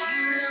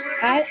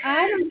kill? I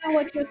don't know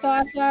what your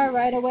thoughts are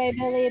right away,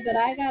 Billy, but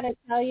I gotta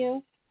tell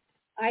you,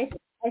 I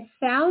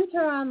found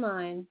her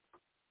online.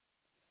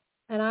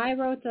 And I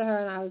wrote to her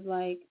and I was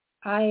like,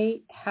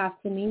 I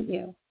have to meet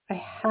you. I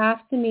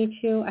have to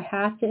meet you. I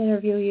have to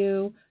interview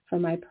you for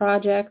my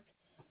project.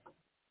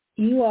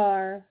 You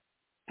are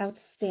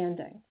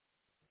outstanding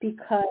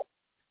because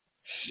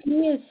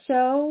she is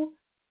so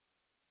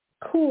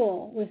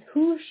cool with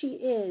who she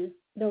is,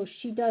 though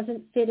she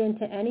doesn't fit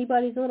into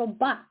anybody's little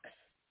box,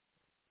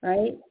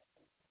 right?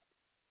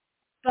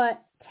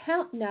 But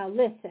now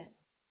listen,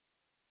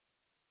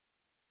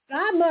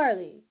 Bob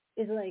Marley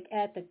is like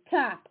at the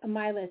top of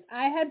my list.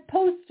 I had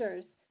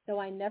posters, though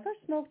I never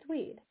smoked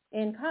weed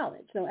in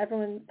college. So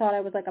everyone thought I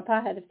was like a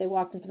pothead if they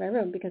walked into my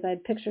room because I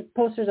had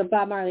posters of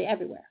Bob Marley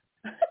everywhere.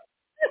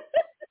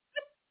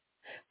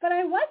 but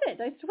I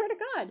wasn't. I swear to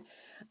God.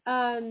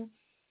 Um,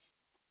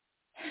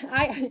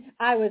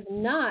 I was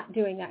not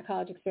doing that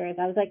college experience.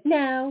 I was like,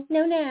 no,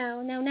 no,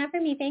 no, no, not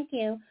for me, thank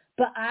you.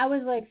 But I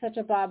was like such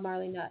a Bob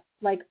Marley nut,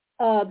 like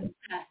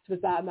obsessed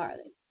with Bob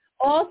Marley.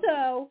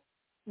 Also,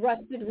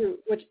 Rusted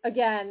Root, which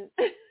again,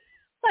 like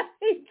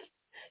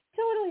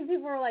totally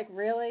people were like,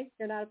 really?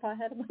 You're not a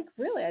pothead? I'm like,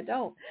 really? I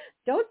don't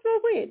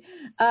smoke weed.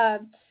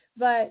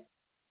 But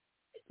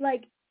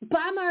like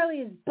Bob Marley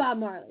is Bob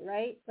Marley,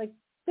 right? Like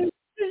there's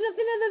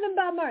nothing other than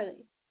Bob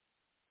Marley.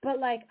 But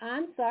like,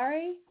 I'm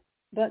sorry,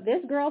 but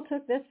this girl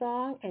took this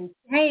song and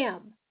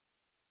bam,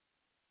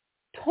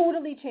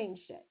 totally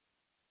changed it.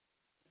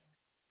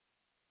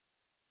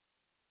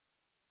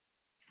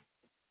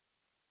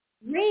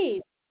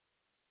 Read.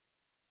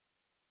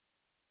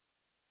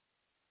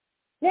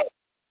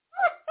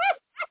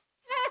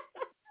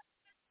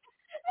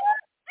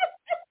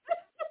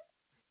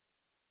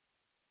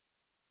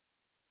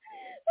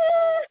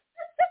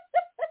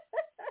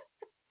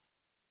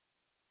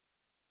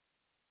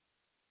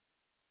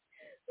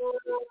 Oh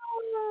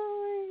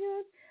my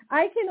God.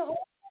 I can only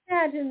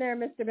imagine there,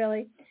 Mr.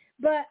 Billy.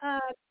 But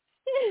um,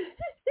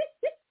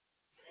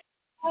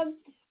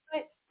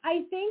 but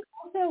I think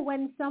also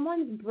when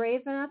someone's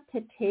brave enough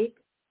to take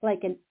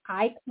like an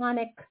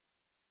iconic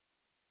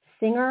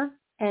singer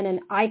and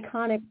an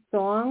iconic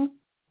song,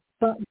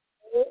 but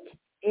make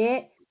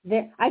it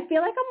there. I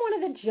feel like I'm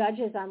one of the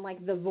judges on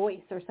like The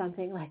Voice or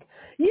something. Like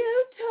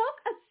you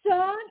took a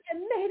song and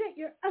made it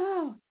your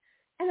own,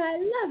 and I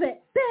love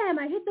it. Bam!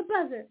 I hit the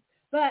buzzer.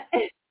 But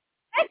but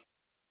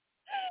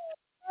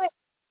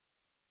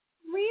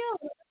real,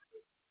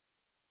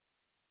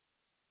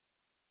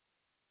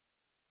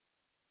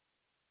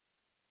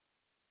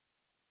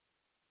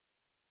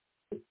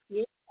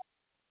 yeah,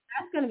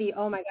 that's gonna be.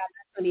 Oh my God,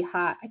 that's gonna be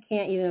hot. I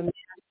can't even imagine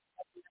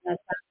that.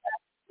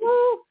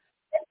 Woo!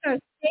 Listeners,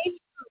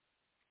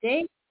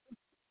 stay.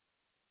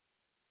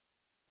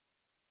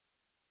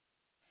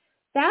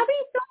 That'd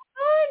be so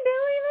fun,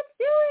 Billy. Let's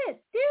do it.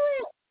 Do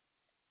it.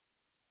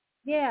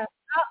 Yeah,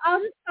 I'll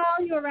just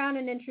follow you around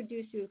and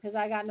introduce you because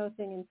I got no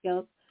singing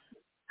skills.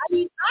 I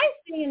mean, I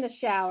sing in the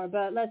shower,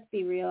 but let's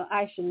be real.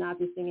 I should not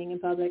be singing in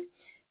public.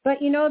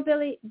 But you know,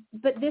 Billy,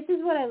 but this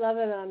is what I love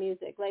about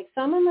music. Like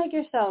someone like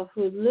yourself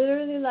who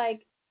literally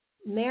like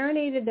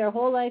marinated their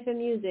whole life in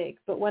music,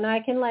 but when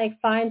I can like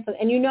find some,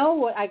 and you know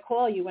what I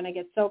call you when I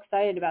get so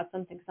excited about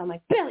something, so I'm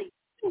like, Billy,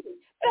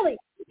 Billy,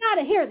 you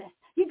gotta hear this.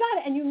 You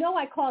gotta, and you know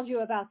I called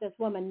you about this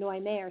woman, Noy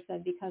Mayer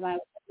said, because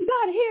you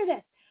gotta hear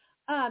this.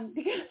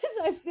 Because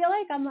I feel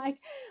like I'm like,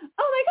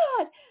 oh my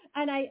God.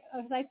 And I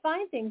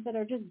find things that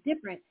are just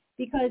different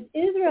because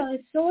Israel is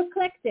so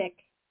eclectic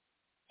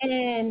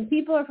and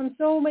people are from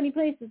so many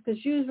places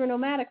because Jews were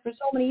nomadic for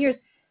so many years.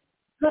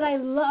 But I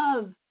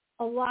love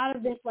a lot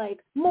of this like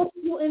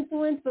multiple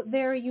influence but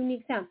very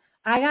unique sound.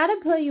 I gotta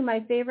play you my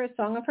favorite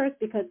song of hers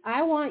because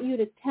I want you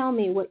to tell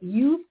me what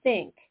you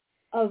think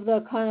of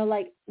the kind of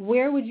like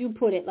where would you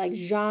put it like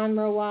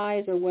genre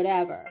wise or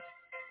whatever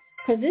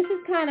because this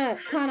is kind of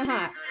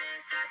hot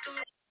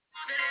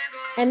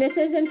and this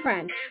is in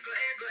French.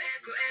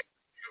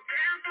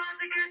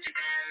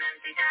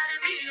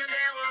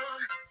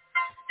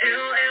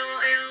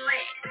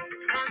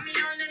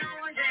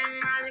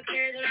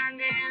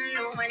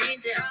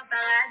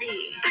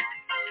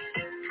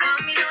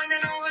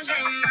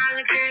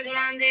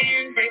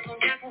 Ils sont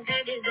bien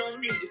comptés des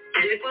zombies.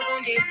 Des fois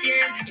quand ils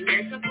tiennent, ils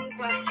laissent ça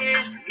pourquoi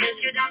faire.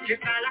 Messieurs, dames, j'ai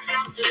pas la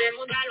chance de les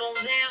mots à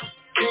l'envers.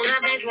 On a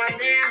besoin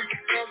d'air,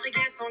 montrer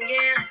qu'elles sont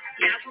guerre.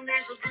 Il y a tant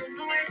des choses qu'on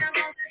pourrait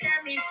savoir ce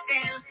qu'un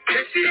mystère.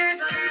 Je suis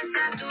désolé,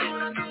 ça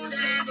tourne autour de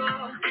l'ego.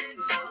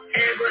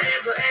 Ego,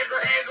 ego, ego,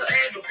 ego,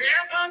 ego. Peu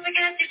importe ce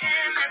que tu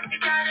fais, même si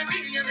t'as le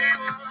milieu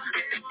d'héros.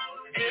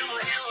 Héros,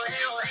 héros,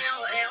 héros,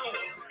 héros, héros.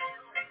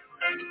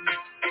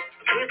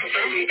 Tout est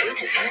facile, tout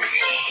est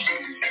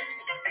facile.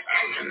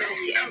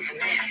 Merci,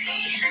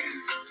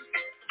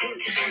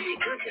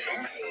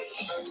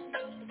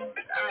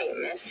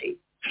 merci.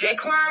 Je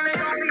crois mais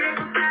non,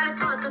 j'écoute pas le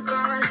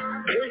protocole.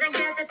 Ne vous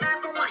inquiétez pas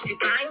pour moi, je suis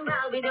pas une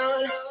Barbie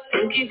doll.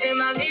 Pour kiffer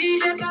ma vie,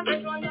 j'ai pas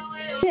besoin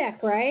d'Oreo.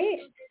 Sick, right?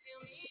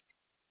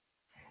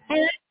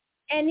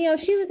 And you know,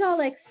 she was all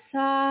like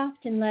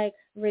soft and like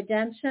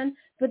redemption,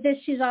 but then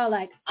she's all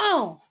like,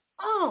 oh,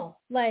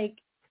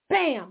 like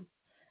bam.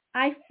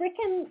 I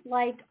freaking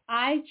like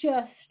I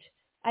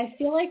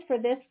feel like for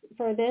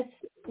this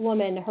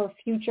woman, her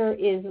future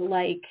is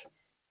like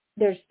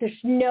there's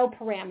no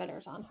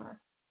parameters on her.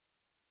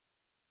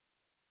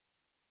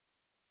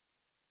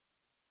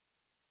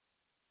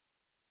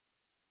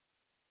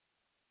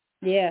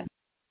 Yeah.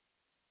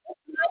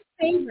 My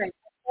favorite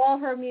of all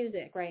her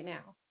music right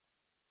now.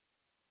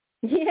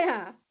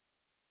 Yeah.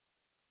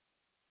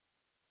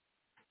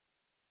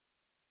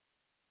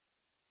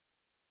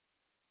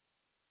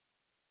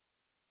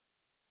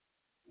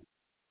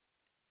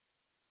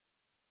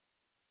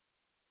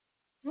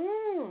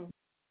 Mm.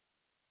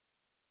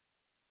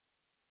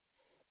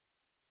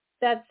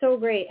 That's so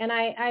great. And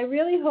I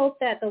really hope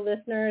that the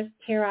listeners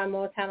here on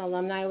Motown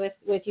Alumni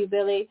with you,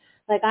 Billy,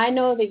 like I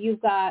know that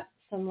you've got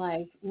some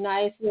like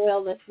nice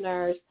loyal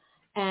listeners,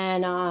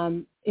 and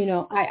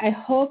I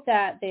hope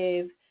that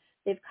they've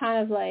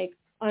kind of like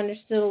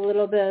understood a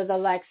little bit of the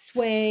like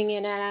swing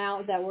in and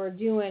out that we're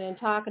doing and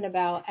talking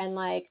about, and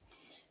like,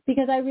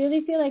 because I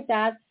really feel like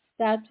that's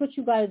what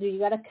you got to do. You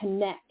got to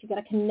connect. You got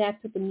to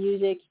connect with the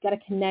music. You got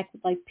to connect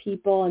with like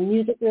people, and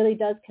music really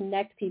does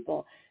connect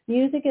people.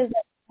 Music is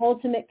the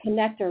ultimate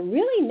connector.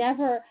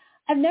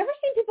 I've never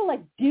seen people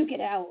like duke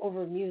it out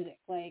over music.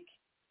 Like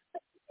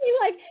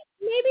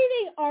maybe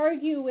they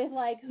argue with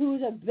like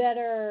who's a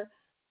better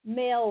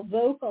male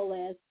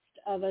vocalist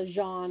of a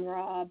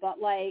genre, but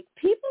like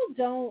people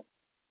don't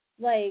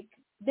like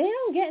they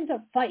don't get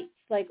into fights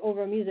like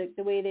over music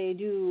the way they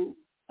do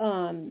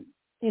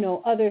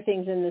other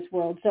things in this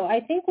world. So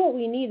I think what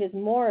we need is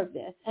more of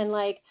this. And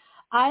like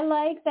I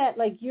like that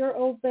like you're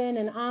open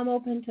and I'm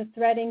open to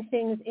threading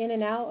things in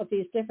and out of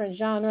these different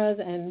genres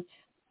and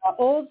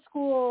old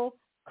school,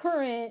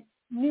 current,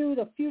 new,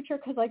 the future.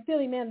 Because like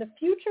Billy, man, the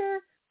future,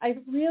 I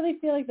really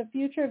feel like the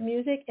future of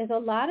music is a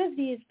lot of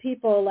these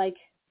people like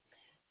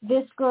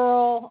this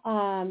girl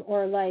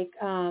or like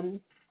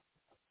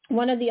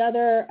one of the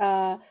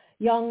other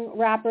young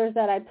rappers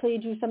that I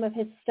played you some of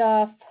his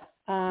stuff,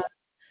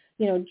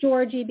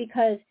 Georgie,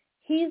 because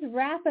he's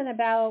rapping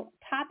about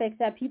topics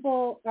that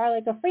people are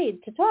like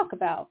afraid to talk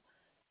about.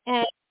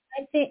 And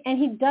I think, and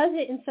he does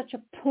it in such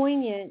a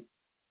poignant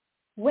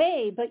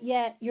way, but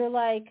yet you're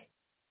like,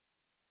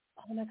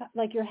 oh my God,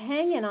 like you're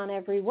hanging on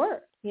every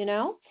word,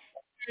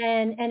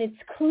 and it's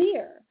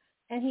clear.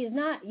 And he's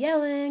not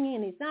yelling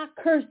and he's not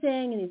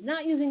cursing and he's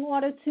not using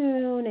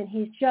auto-tune, and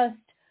he's just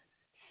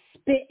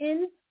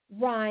spitting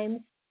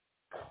rhymes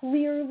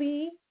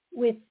clearly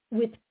with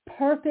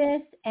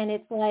purpose, and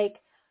it's like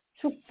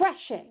it's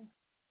refreshing.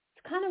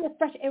 It's kind of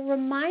refreshing. It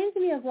reminds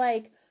me of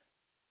like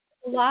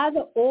a lot of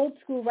the old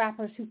school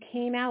rappers who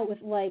came out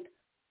with like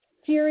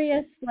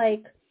serious,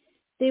 like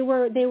they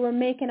were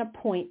making a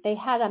point. They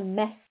had a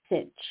message.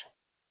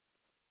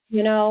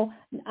 And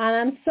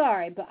I'm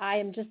sorry, but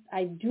I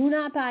do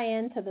not buy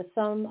into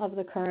some of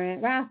the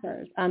current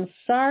rappers. I'm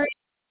sorry,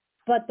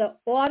 but the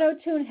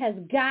auto-tune has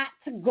got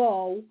to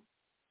go.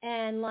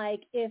 And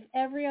like, if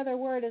every other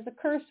word is a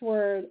curse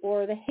word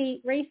or the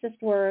hate racist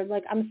word,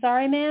 like, I'm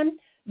sorry, man,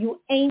 you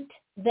ain't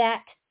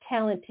that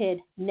talented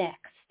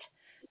next.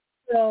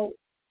 So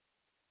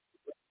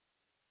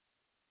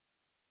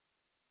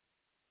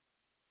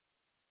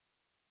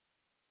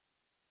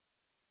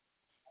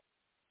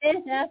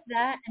this,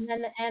 that, and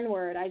then the N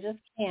word. I just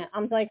can't.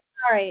 I'm like,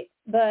 sorry,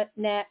 but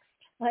next.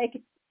 Like,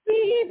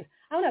 beep.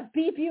 I'm going to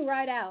beep you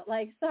right out.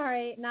 Like,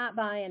 sorry, not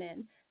buying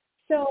in.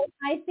 So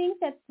I think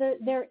that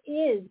there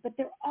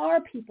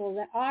are people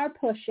that are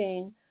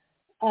pushing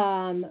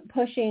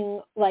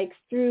like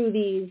through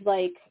these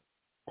like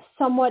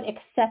somewhat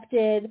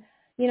accepted,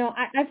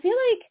 I feel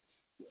like,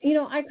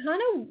 I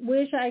kind of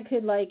wish I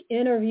could like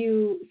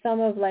interview some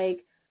of like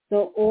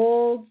the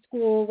old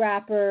school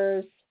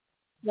rappers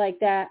like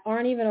that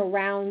aren't even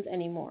around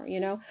anymore,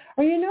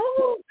 or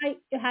who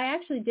I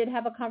actually did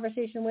have a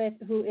conversation with,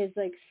 who is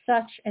like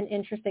such an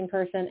interesting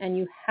person, and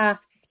you have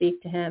to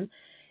speak to him,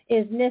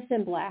 is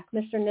Nissan Black,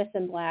 Mr.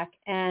 Nissan Black.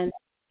 And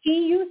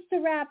he used to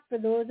rap, for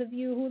those of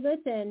you who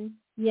listen.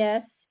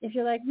 Yes, if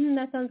you're like,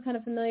 that sounds kind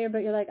of familiar, but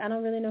you're like, I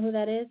don't really know who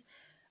that is.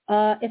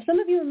 If some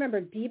of you remember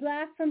D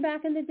Black from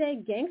back in the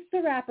day,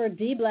 gangster rapper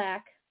D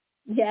Black,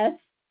 yes,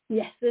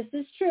 this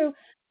is true,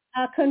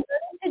 converted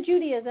to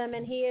Judaism,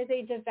 and he is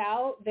a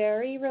devout,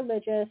 very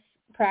religious,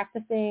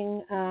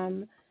 practicing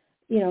like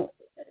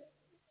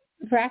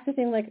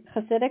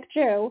Hasidic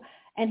Jew,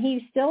 and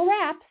he still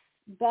raps,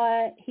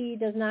 but he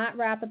does not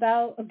rap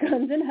about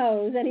guns and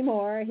hoes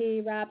anymore.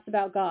 He raps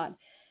about God.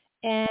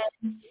 And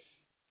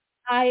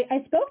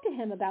I spoke to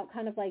him about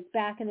kind of like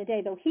back in the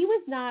day, though he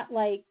was not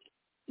like,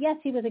 yes,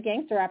 he was a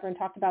gangster rapper and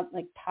talked about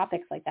like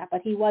topics like that,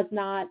 but he was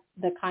not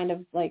the kind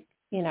of like,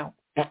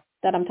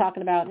 that I'm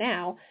talking about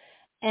now.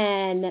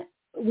 And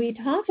we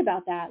talked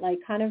about that, like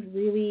kind of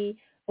really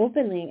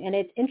openly. And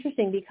it's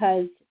interesting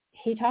because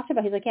he's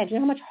like, yeah, do you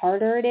know how much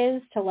harder it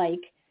is to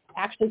like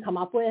actually come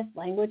up with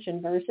language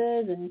and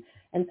verses and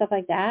stuff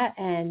like that?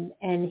 And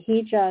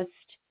he just,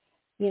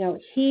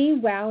 he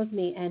wows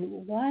me. And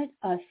what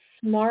a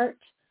smart,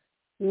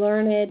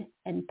 learned,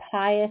 and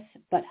pious,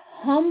 but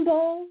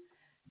humble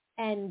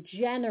and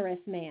generous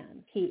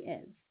man he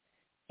is.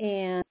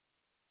 And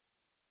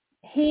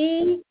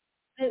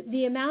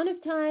the amount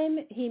of time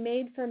he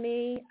made for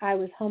me, I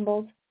was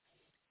humbled.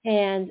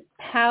 And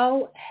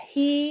how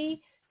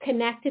he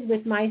connected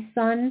with my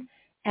son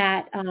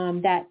at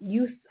that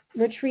youth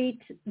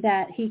retreat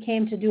that he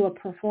came to do a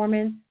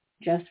performance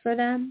just for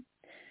them.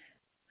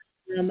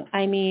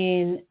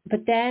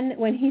 But then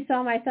when he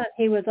saw my son,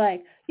 he was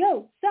like,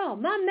 yo, so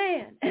my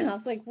man. And I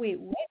was like, wait,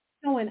 what's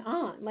going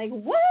on? Like,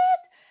 what?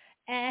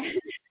 And,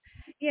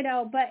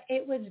 but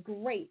it was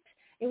great.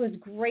 It was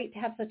great to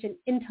have such an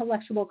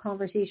intellectual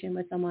conversation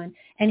with someone.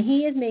 And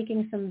he is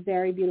making some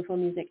very beautiful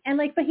music. And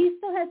but he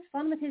still has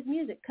fun with his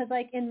music. Cause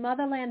in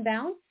Motherland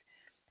Bounce,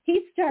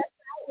 he starts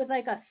out with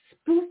a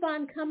spoof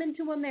on Coming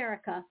to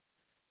America.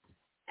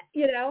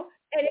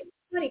 And it's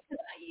funny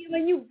because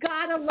when you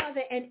gotta love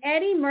it, and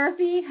Eddie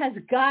Murphy has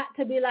got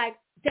to be like,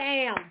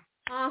 damn,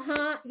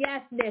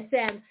 yes, Miss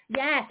M,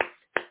 yes,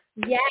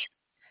 yes,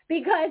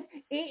 because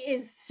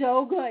it is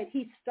so good.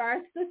 He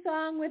starts the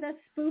song with a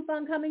spoof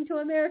on Coming to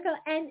America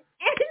and ends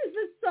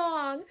the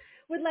song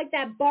with like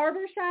that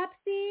barbershop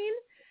scene.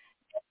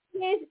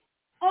 Is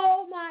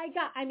oh my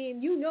god! I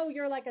mean,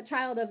 you're like a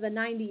child of the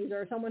 '90s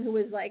or someone who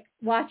was like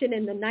watching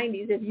in the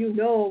 '90s if you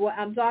know what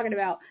I'm talking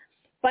about.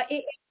 But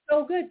it's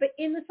so good. But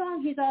in the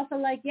song, he's also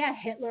like, "Yeah,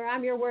 Hitler,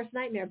 I'm your worst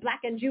nightmare,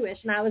 black and Jewish."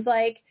 And I was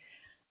like,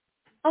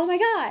 "Oh my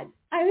god!"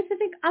 I used to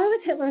think I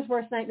was Hitler's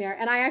worst nightmare,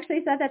 and I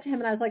actually said that to him,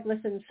 and I was like,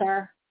 "Listen,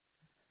 sir,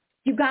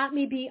 you got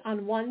me beat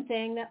on one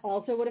thing that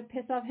also would have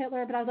pissed off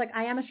Hitler, but I was like,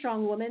 I am a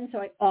strong woman, so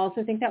I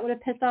also think that would have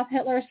pissed off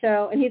Hitler."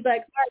 So, and he's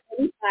like,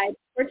 all right,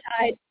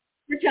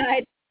 we're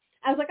tied.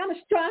 I was like, I'm a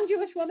strong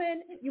Jewish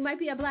woman. You might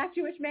be a black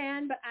Jewish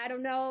man, but I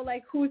don't know,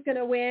 like, who's going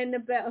to win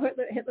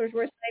Hitler's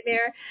worst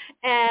nightmare.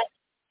 And,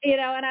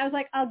 and I was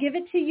like, I'll give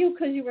it to you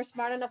because you were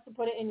smart enough to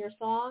put it in your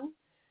song.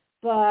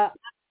 But I'm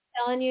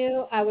telling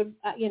you, I would,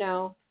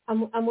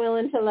 I'm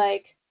willing to,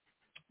 like,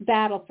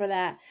 battle for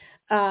that.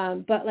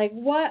 But like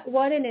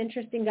what an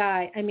interesting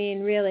guy. I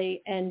mean,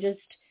 really, and just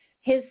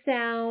his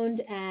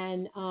sound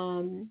and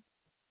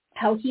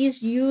how he's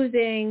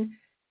using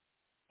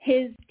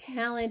his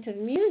talent of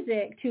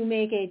music to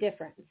make a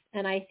difference.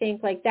 And I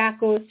think like that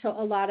goes to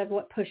a lot of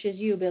what pushes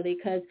you, Billy,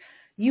 because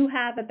you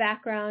have a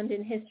background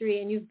in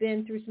history and you've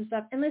been through some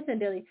stuff. And listen,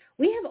 Billy,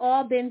 we have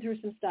all been through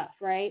some stuff,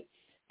 right?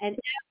 And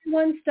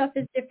everyone's stuff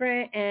is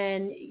different.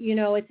 And,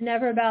 it's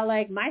never about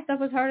like my stuff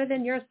was harder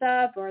than your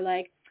stuff or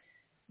like,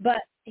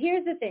 but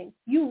here's the thing.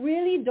 You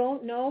really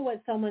don't know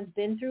what someone's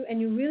been through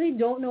and you really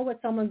don't know what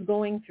someone's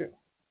going through.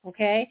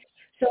 Okay?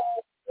 So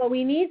what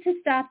we need to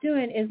stop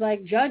doing is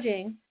like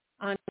judging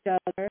on each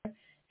other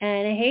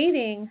and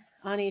hating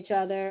on each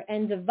other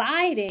and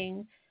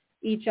dividing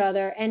each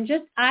other and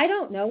just, I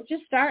don't know,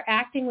 just start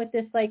acting with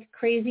this like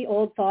crazy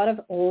old thought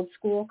of old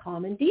school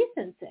common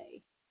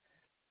decency.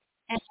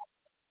 And,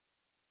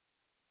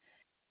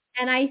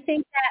 and I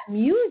think that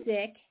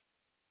music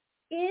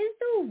is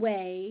the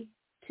way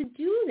to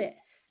do this.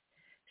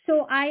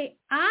 So I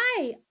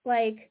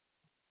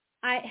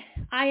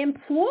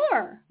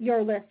implore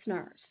your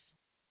listeners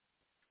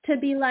to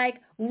be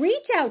like,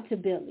 reach out to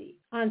Billy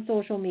on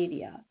social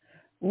media,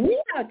 reach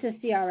out to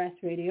CRS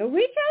Radio,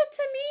 reach out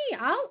to me.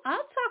 I'll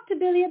talk to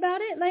Billy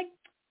about it. Like,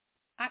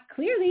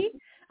 clearly,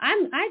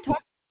 I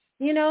talk.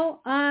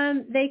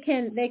 They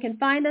can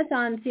find us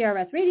on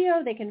CRS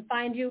Radio. They can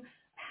find you.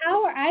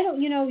 I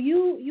don't.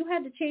 You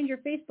had to change your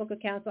Facebook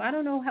account, so I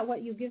don't know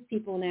what you give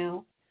people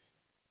now.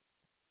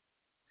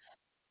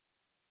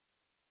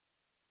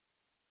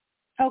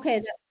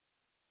 Okay.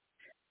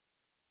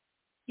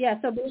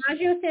 Yeah, so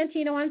Bellagio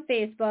Santino on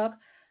Facebook.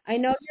 I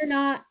know you're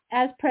not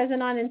as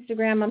present on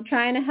Instagram. I'm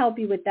trying to help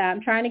you with that.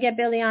 I'm trying to get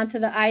Billy onto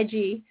the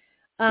IG.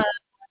 Uh,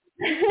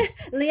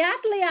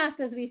 liat,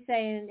 as we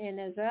say in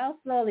Israel,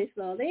 slowly,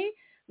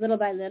 little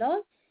by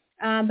little.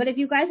 But if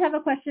you guys have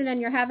a question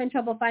and you're having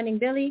trouble finding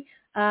Billy,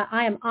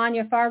 I am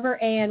Anya Farber,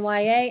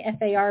 ANYA,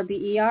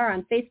 FARBER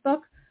on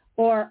Facebook,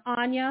 or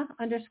Anya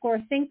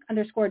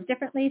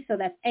 _think_differently. So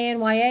that's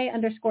ANYA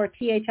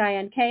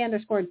 _THINK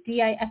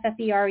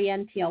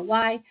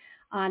 _DIFFERENTLY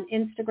on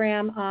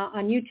Instagram.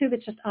 On YouTube,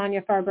 it's just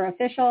Anya Farber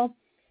Official.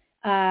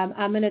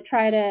 I'm going to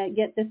try to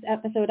get this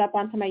episode up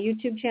onto my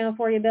YouTube channel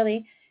for you,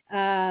 Billy.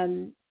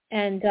 So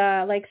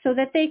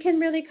that they can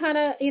really kind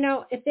of,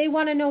 if they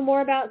want to know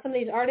more about some of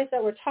these artists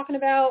that we're talking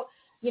about,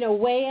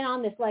 weigh in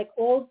on this like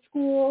old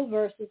school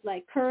versus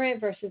like current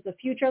versus the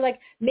future. Like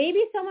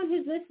maybe someone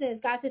who's listening has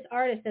got this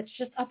artist that's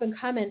just up and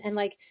coming and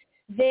like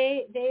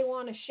they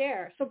want to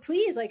share. So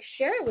please like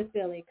share it with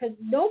Billy because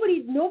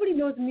nobody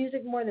knows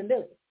music more than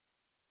Billy.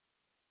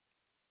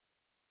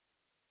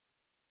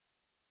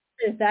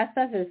 That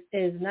stuff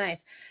is nice.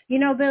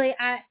 Billy,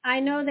 I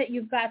know that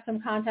you've got some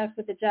contacts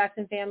with the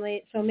Jackson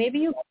family, so maybe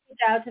you can reach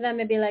out to them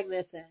and be like,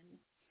 listen,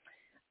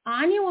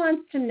 Anya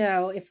wants to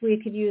know if we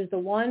could use the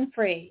one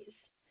phrase,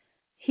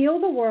 heal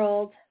the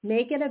world,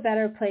 make it a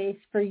better place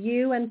for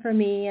you and for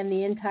me and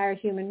the entire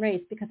human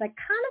race, because I kind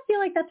of feel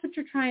like that's what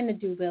you're trying to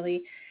do,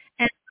 Billy.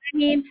 And I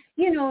mean,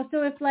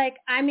 so it's like,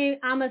 I'm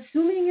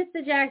assuming it's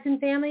the Jackson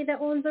family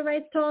that owns the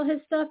rights to all his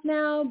stuff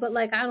now, but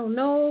like, I don't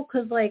know,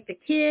 because like the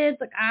kids,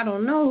 like, I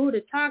don't know who to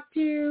talk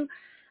to.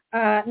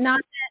 Not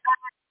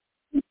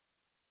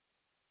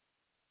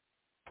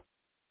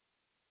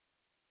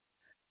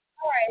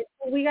all right.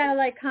 So we gotta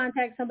like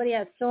contact somebody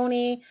at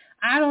Sony.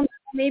 I don't know.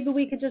 Maybe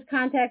we could just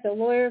contact a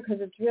lawyer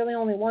because it's really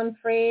only one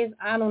phrase.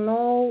 I don't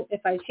know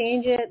if I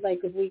change it,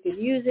 like if we could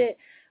use it.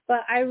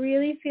 But I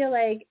really feel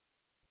like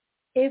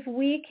if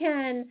we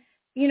can,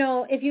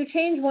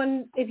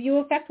 if you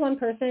affect one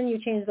person, you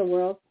change the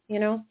world.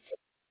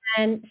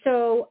 And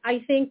so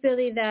I think,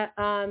 Billy, that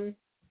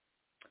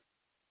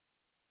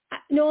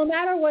no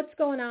matter what's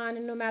going on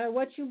and no matter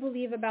what you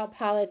believe about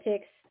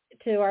politics,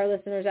 to our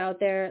listeners out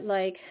there,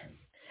 like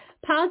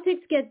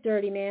politics get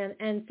dirty, man.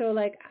 And so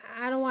like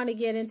I don't want to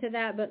get into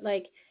that, but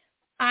like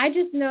I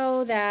just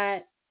know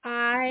that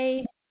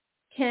I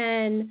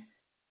can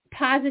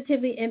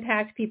positively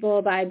impact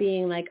people by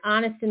being like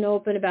honest and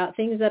open about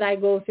things that I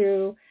go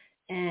through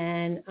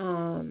and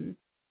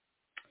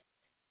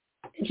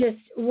just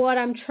what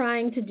I'm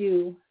trying to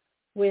do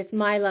with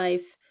my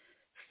life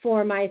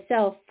for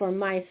myself, for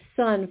my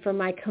son, for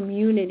my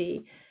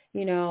community,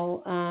 you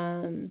know,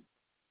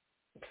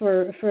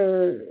 for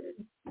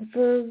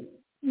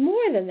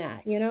more than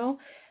that, you know.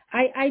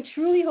 I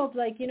truly hope,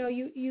 like, you know,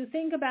 you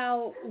think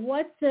about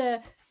what's the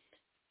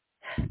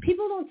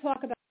people don't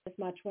talk about this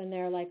much when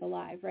they're like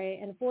alive, right?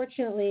 And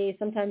fortunately,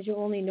 sometimes you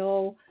only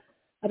know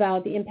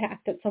about the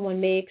impact that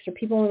someone makes, or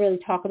people don't really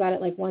talk about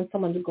it like once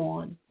someone's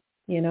gone,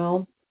 you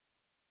know.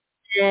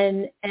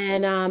 And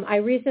I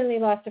recently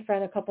lost a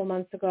friend a couple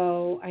months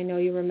ago. I know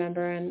you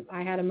remember, and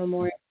I had a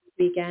memorial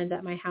weekend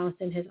at my house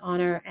in his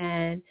honor,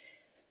 and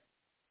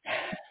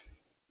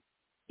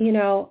you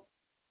know,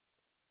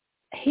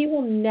 he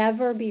will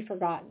never be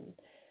forgotten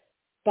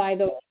by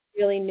those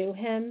who really knew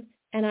him.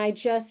 And I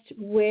just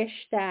wish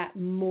that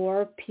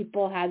more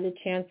people had the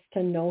chance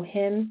to know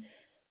him,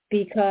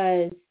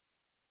 because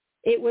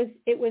it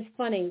was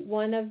funny.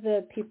 One of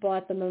the people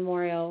at the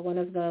memorial, one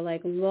of the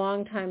like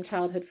longtime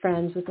childhood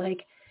friends, was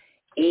like,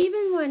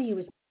 even when he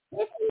was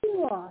pissing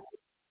you off,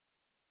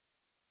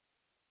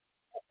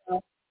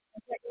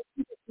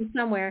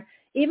 somewhere,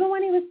 even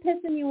when he was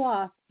pissing you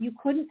off, you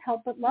couldn't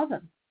help but love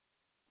him.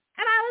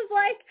 And I was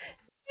like,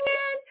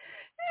 man,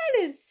 that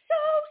is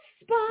so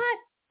spot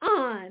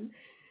on.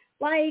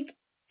 Like,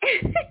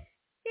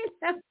 you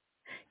know,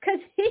 because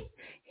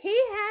he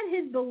had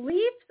his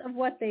beliefs of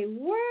what they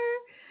were,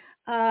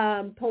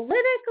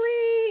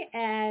 politically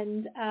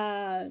and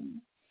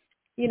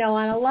you know,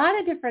 on a lot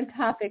of different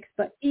topics.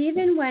 But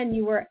even when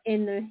you were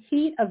in the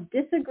heat of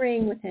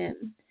disagreeing with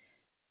him,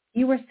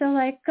 you were still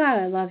like, God,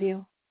 I love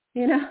you.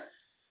 You know,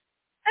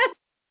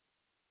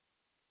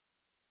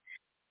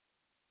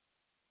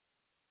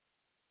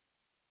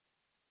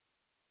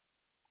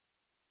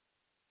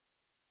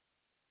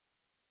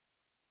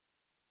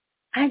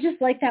 I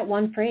just like that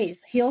one phrase,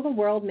 heal the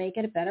world, make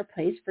it a better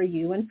place for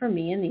you and for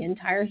me and the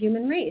entire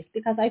human race.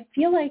 Because I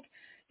feel like,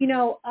 you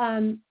know,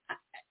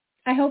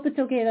 I hope it's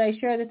okay that I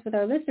share this with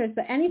our listeners,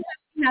 but anytime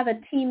we have a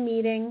team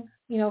meeting,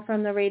 you know,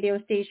 from the radio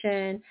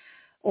station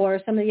or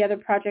some of the other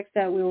projects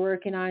that we were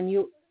working on,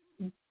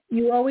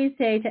 you always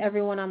say to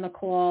everyone on the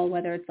call,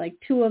 whether it's like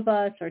 2 of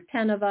us or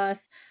 10 of us,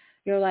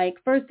 you're like,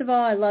 first of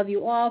all, I love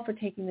you all for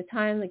taking the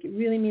time. Like, it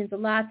really means a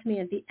lot to me.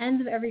 At the end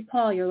of every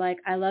call, you're like,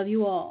 I love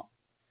you all.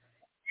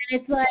 And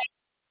it's like,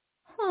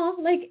 oh,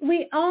 like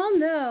we all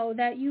know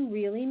that you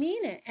really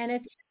mean it. And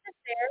it's just a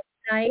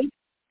very nice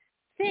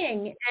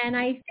thing. And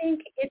I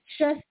think it's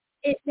just,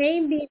 it may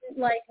be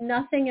like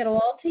nothing at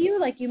all to you.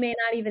 Like, you may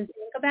not even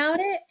think about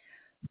it.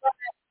 But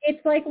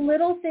it's like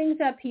little things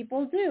that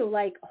people do,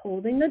 like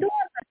holding the door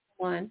for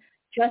someone,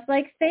 just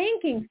like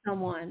thanking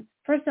someone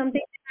for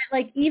something.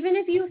 Like, even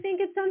if you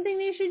think it's something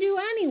they should do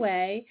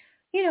anyway,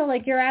 you know,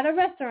 like you're at a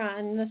restaurant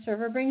and the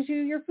server brings you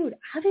your food.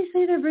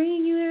 Obviously, they're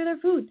bringing you their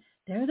food.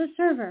 They're the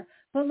server.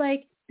 But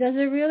like, does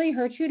it really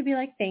hurt you to be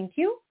like, thank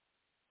you?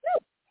 No,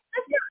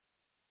 that's not.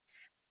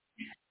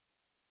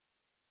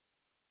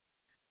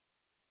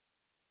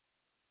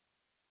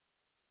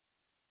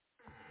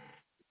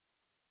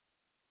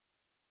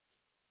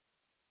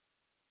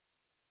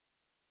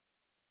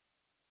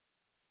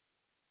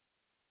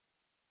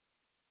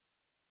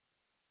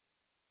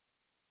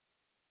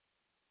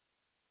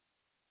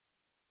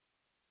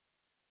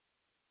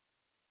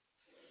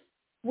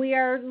 We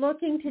are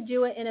looking to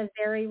do it in a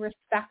very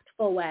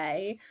respectful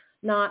way,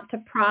 not to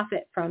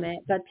profit from it,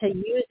 but to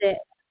use it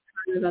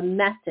kind of a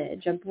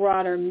message, a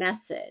broader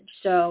message.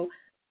 So,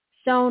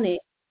 Sony,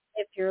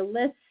 if you're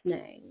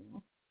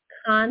listening,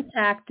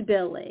 contact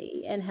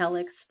Billy and he'll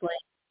explain,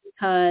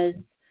 because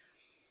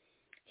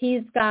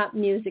he's got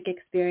music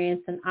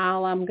experience, and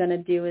all I'm going to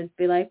do is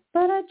be like,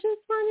 but I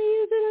just want to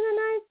use it in a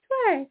nice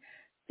way.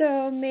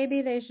 So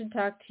maybe they should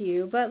talk to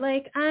you. But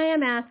like, I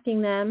am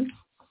asking them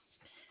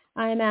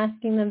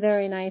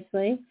very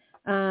nicely,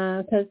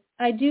 because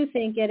I do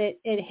think it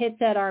hits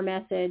at our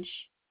message,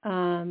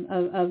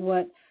 of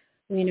what,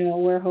 you know,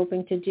 we're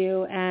hoping to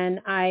do.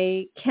 And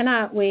I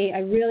cannot wait. I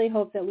really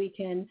hope that we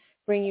can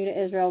bring you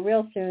to Israel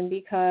real soon,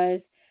 because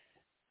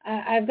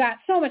I've got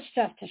so much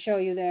stuff to show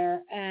you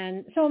there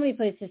and so many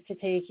places to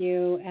take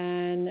you.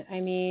 And I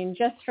mean,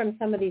 just from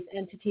some of these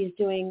entities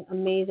doing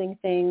amazing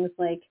things,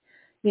 like,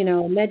 you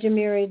know,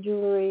 Medjimiri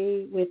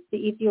jewelry with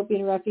the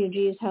Ethiopian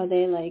refugees, how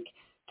they like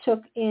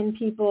took in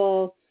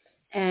people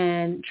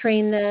and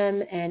trained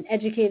them and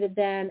educated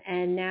them.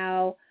 And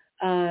now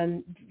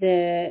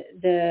the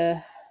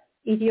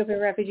Ethiopian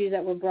refugees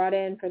that were brought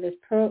in for this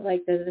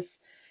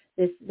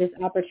this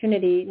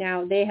opportunity,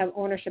 now they have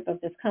ownership of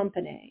this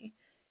company.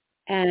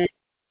 And,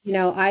 you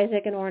know,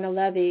 Isaac and Orna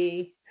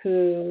Levy,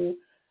 who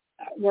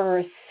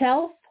were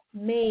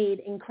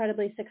self-made,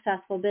 incredibly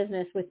successful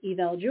business with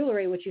Evel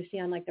Jewelry, which you see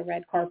on like the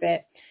red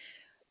carpet,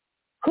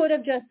 could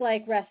have just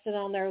like rested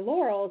on their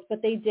laurels,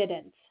 but they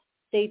didn't.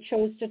 They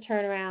chose to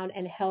turn around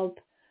and help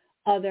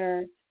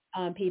other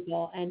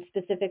people, and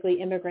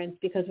specifically immigrants,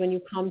 because when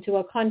you come to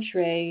a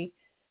country,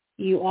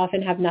 you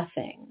often have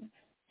nothing.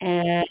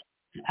 And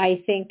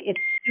I think it's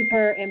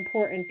super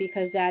important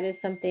because that is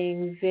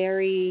something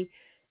very,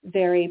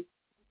 very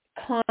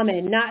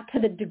common, not to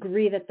the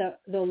degree that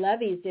the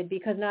levies did,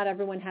 because not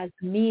everyone has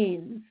the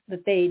means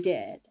that they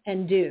did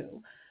and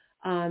do.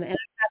 And I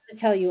have to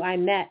tell you, I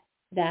met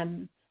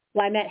them.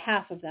 Well, I met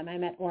half of them. I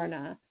met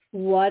Orna.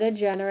 What a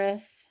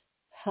generous,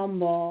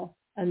 humble,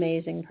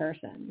 amazing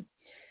person,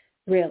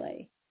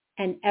 really.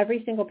 And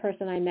every single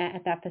person I met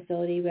at that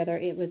facility, whether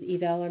it was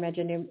Evel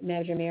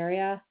or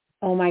Maria,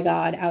 oh my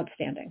God,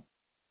 outstanding.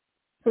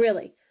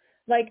 Really.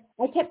 Like,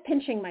 I kept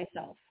pinching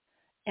myself.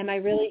 Am I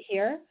really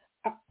here?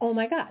 Oh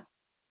my God.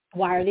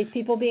 Why are these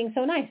people being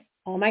so nice?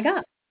 Oh my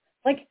God.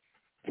 Like,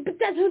 but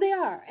that's who they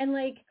are. And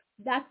like,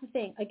 that's the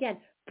thing. Again,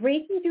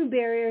 breaking through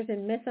barriers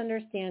and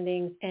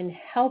misunderstandings and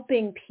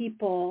helping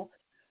people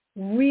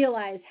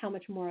realize how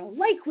much more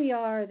alike we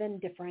are than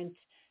different.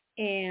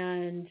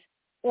 And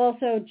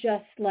also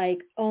just like,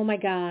 oh my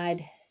God,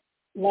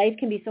 life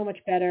can be so much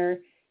better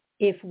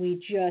if we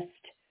just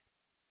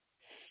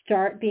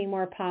start being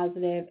more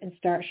positive and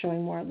start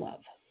showing more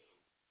love.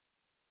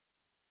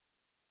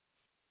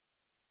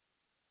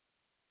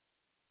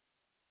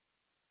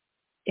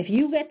 If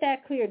you get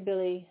that cleared,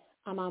 Billy,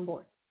 I'm on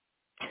board.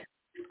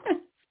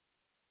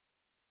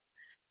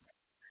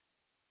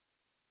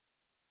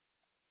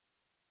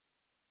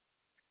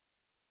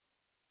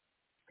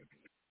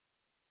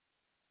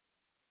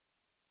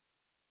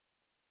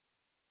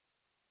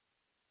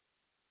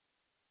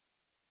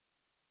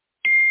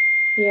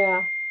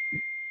 Yeah.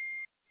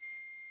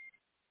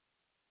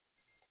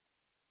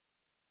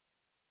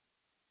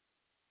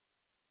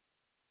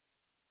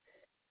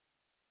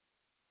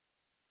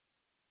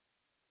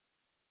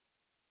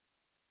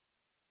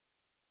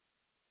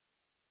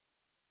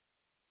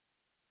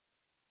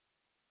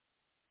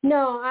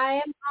 No,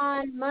 I am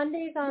on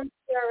Mondays on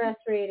CRS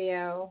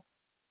Radio.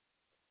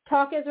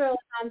 Talk Israel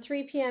is on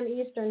 3 p.m.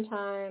 Eastern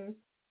Time.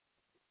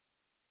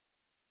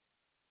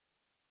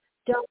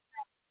 Don't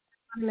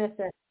miss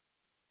it.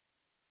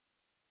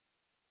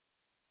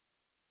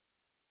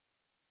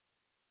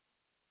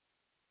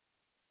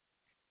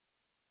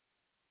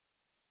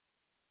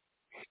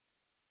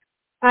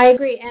 I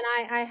agree, and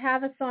I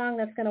have a song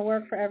that's going to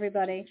work for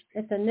everybody.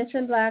 It's a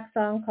Nissan Black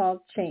song called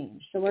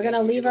Change. So we're going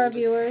to leave our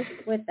viewers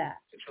with that.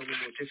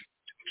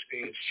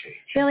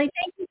 Billy,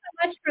 thank you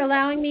so much for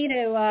allowing me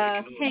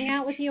to hang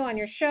out with you on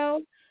your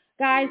show.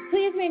 Guys,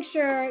 please make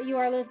sure you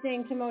are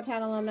listening to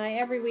Motown Alumni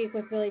every week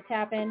with Billy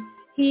Tappan.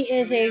 He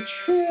is a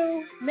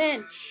true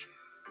mensch.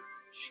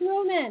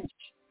 True mensch.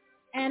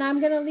 And I'm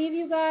going to leave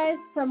you guys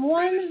from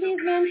one of these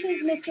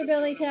mensches, Mr.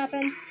 Billy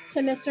Tappan, to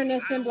Mr.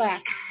 Nissan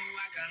Black.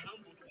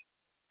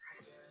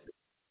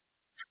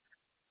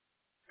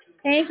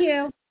 Thank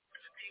you.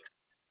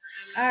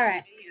 All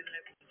right.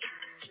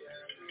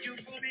 You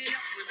pulled me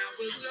up when I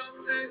was low.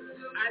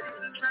 I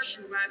didn't trust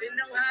you, I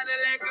didn't know how to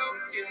let go.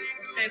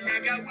 Yeah. And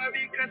I got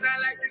worried because I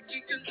like to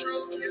keep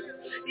control. Yeah.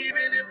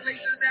 Even in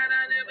places that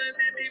I never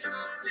been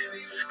before.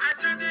 Yeah. I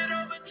turned it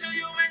over to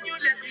you and you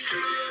let me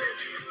go.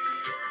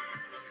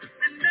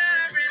 And now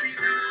I really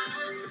know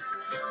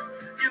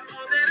you're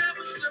all that I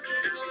was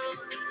looking for.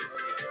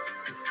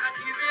 I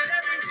give it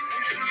everything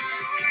you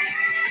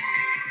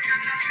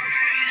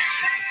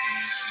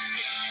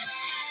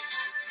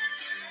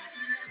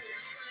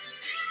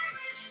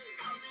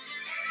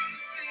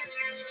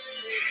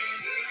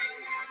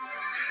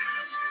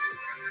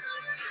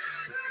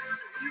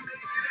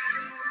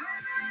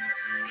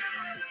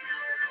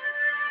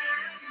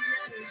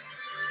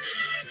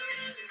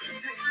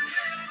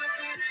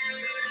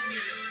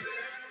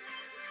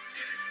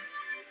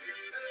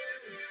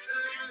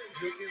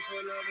looking for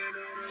love in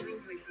all the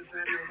wrong places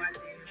I know I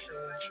didn't show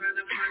it. Trying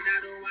to find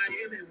out who I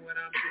am and what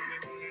I'm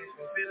doing is.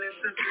 But feeling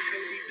something so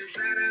deep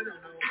inside, I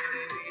don't know what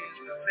it is.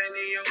 So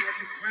plenty of what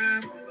to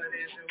cry for, but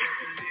there's no what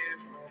to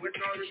live for. With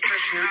all this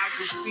pressure, I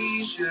can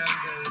squeeze you.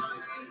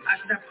 I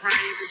stop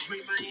crying to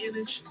drain my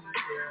energy.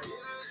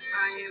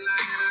 I ain't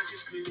lying, I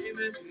just been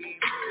energy.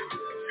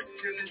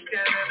 Feeling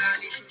scattered, I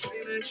need some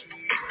synergy.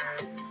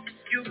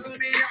 You put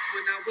me up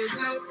when I was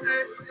low.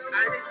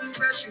 I didn't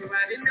trust you,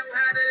 I didn't know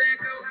how to let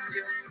go.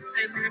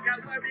 And I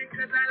got worried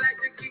cause I like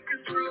to keep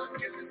control.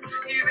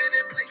 Even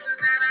in places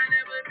that I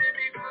never been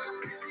before.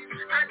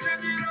 I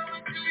turned it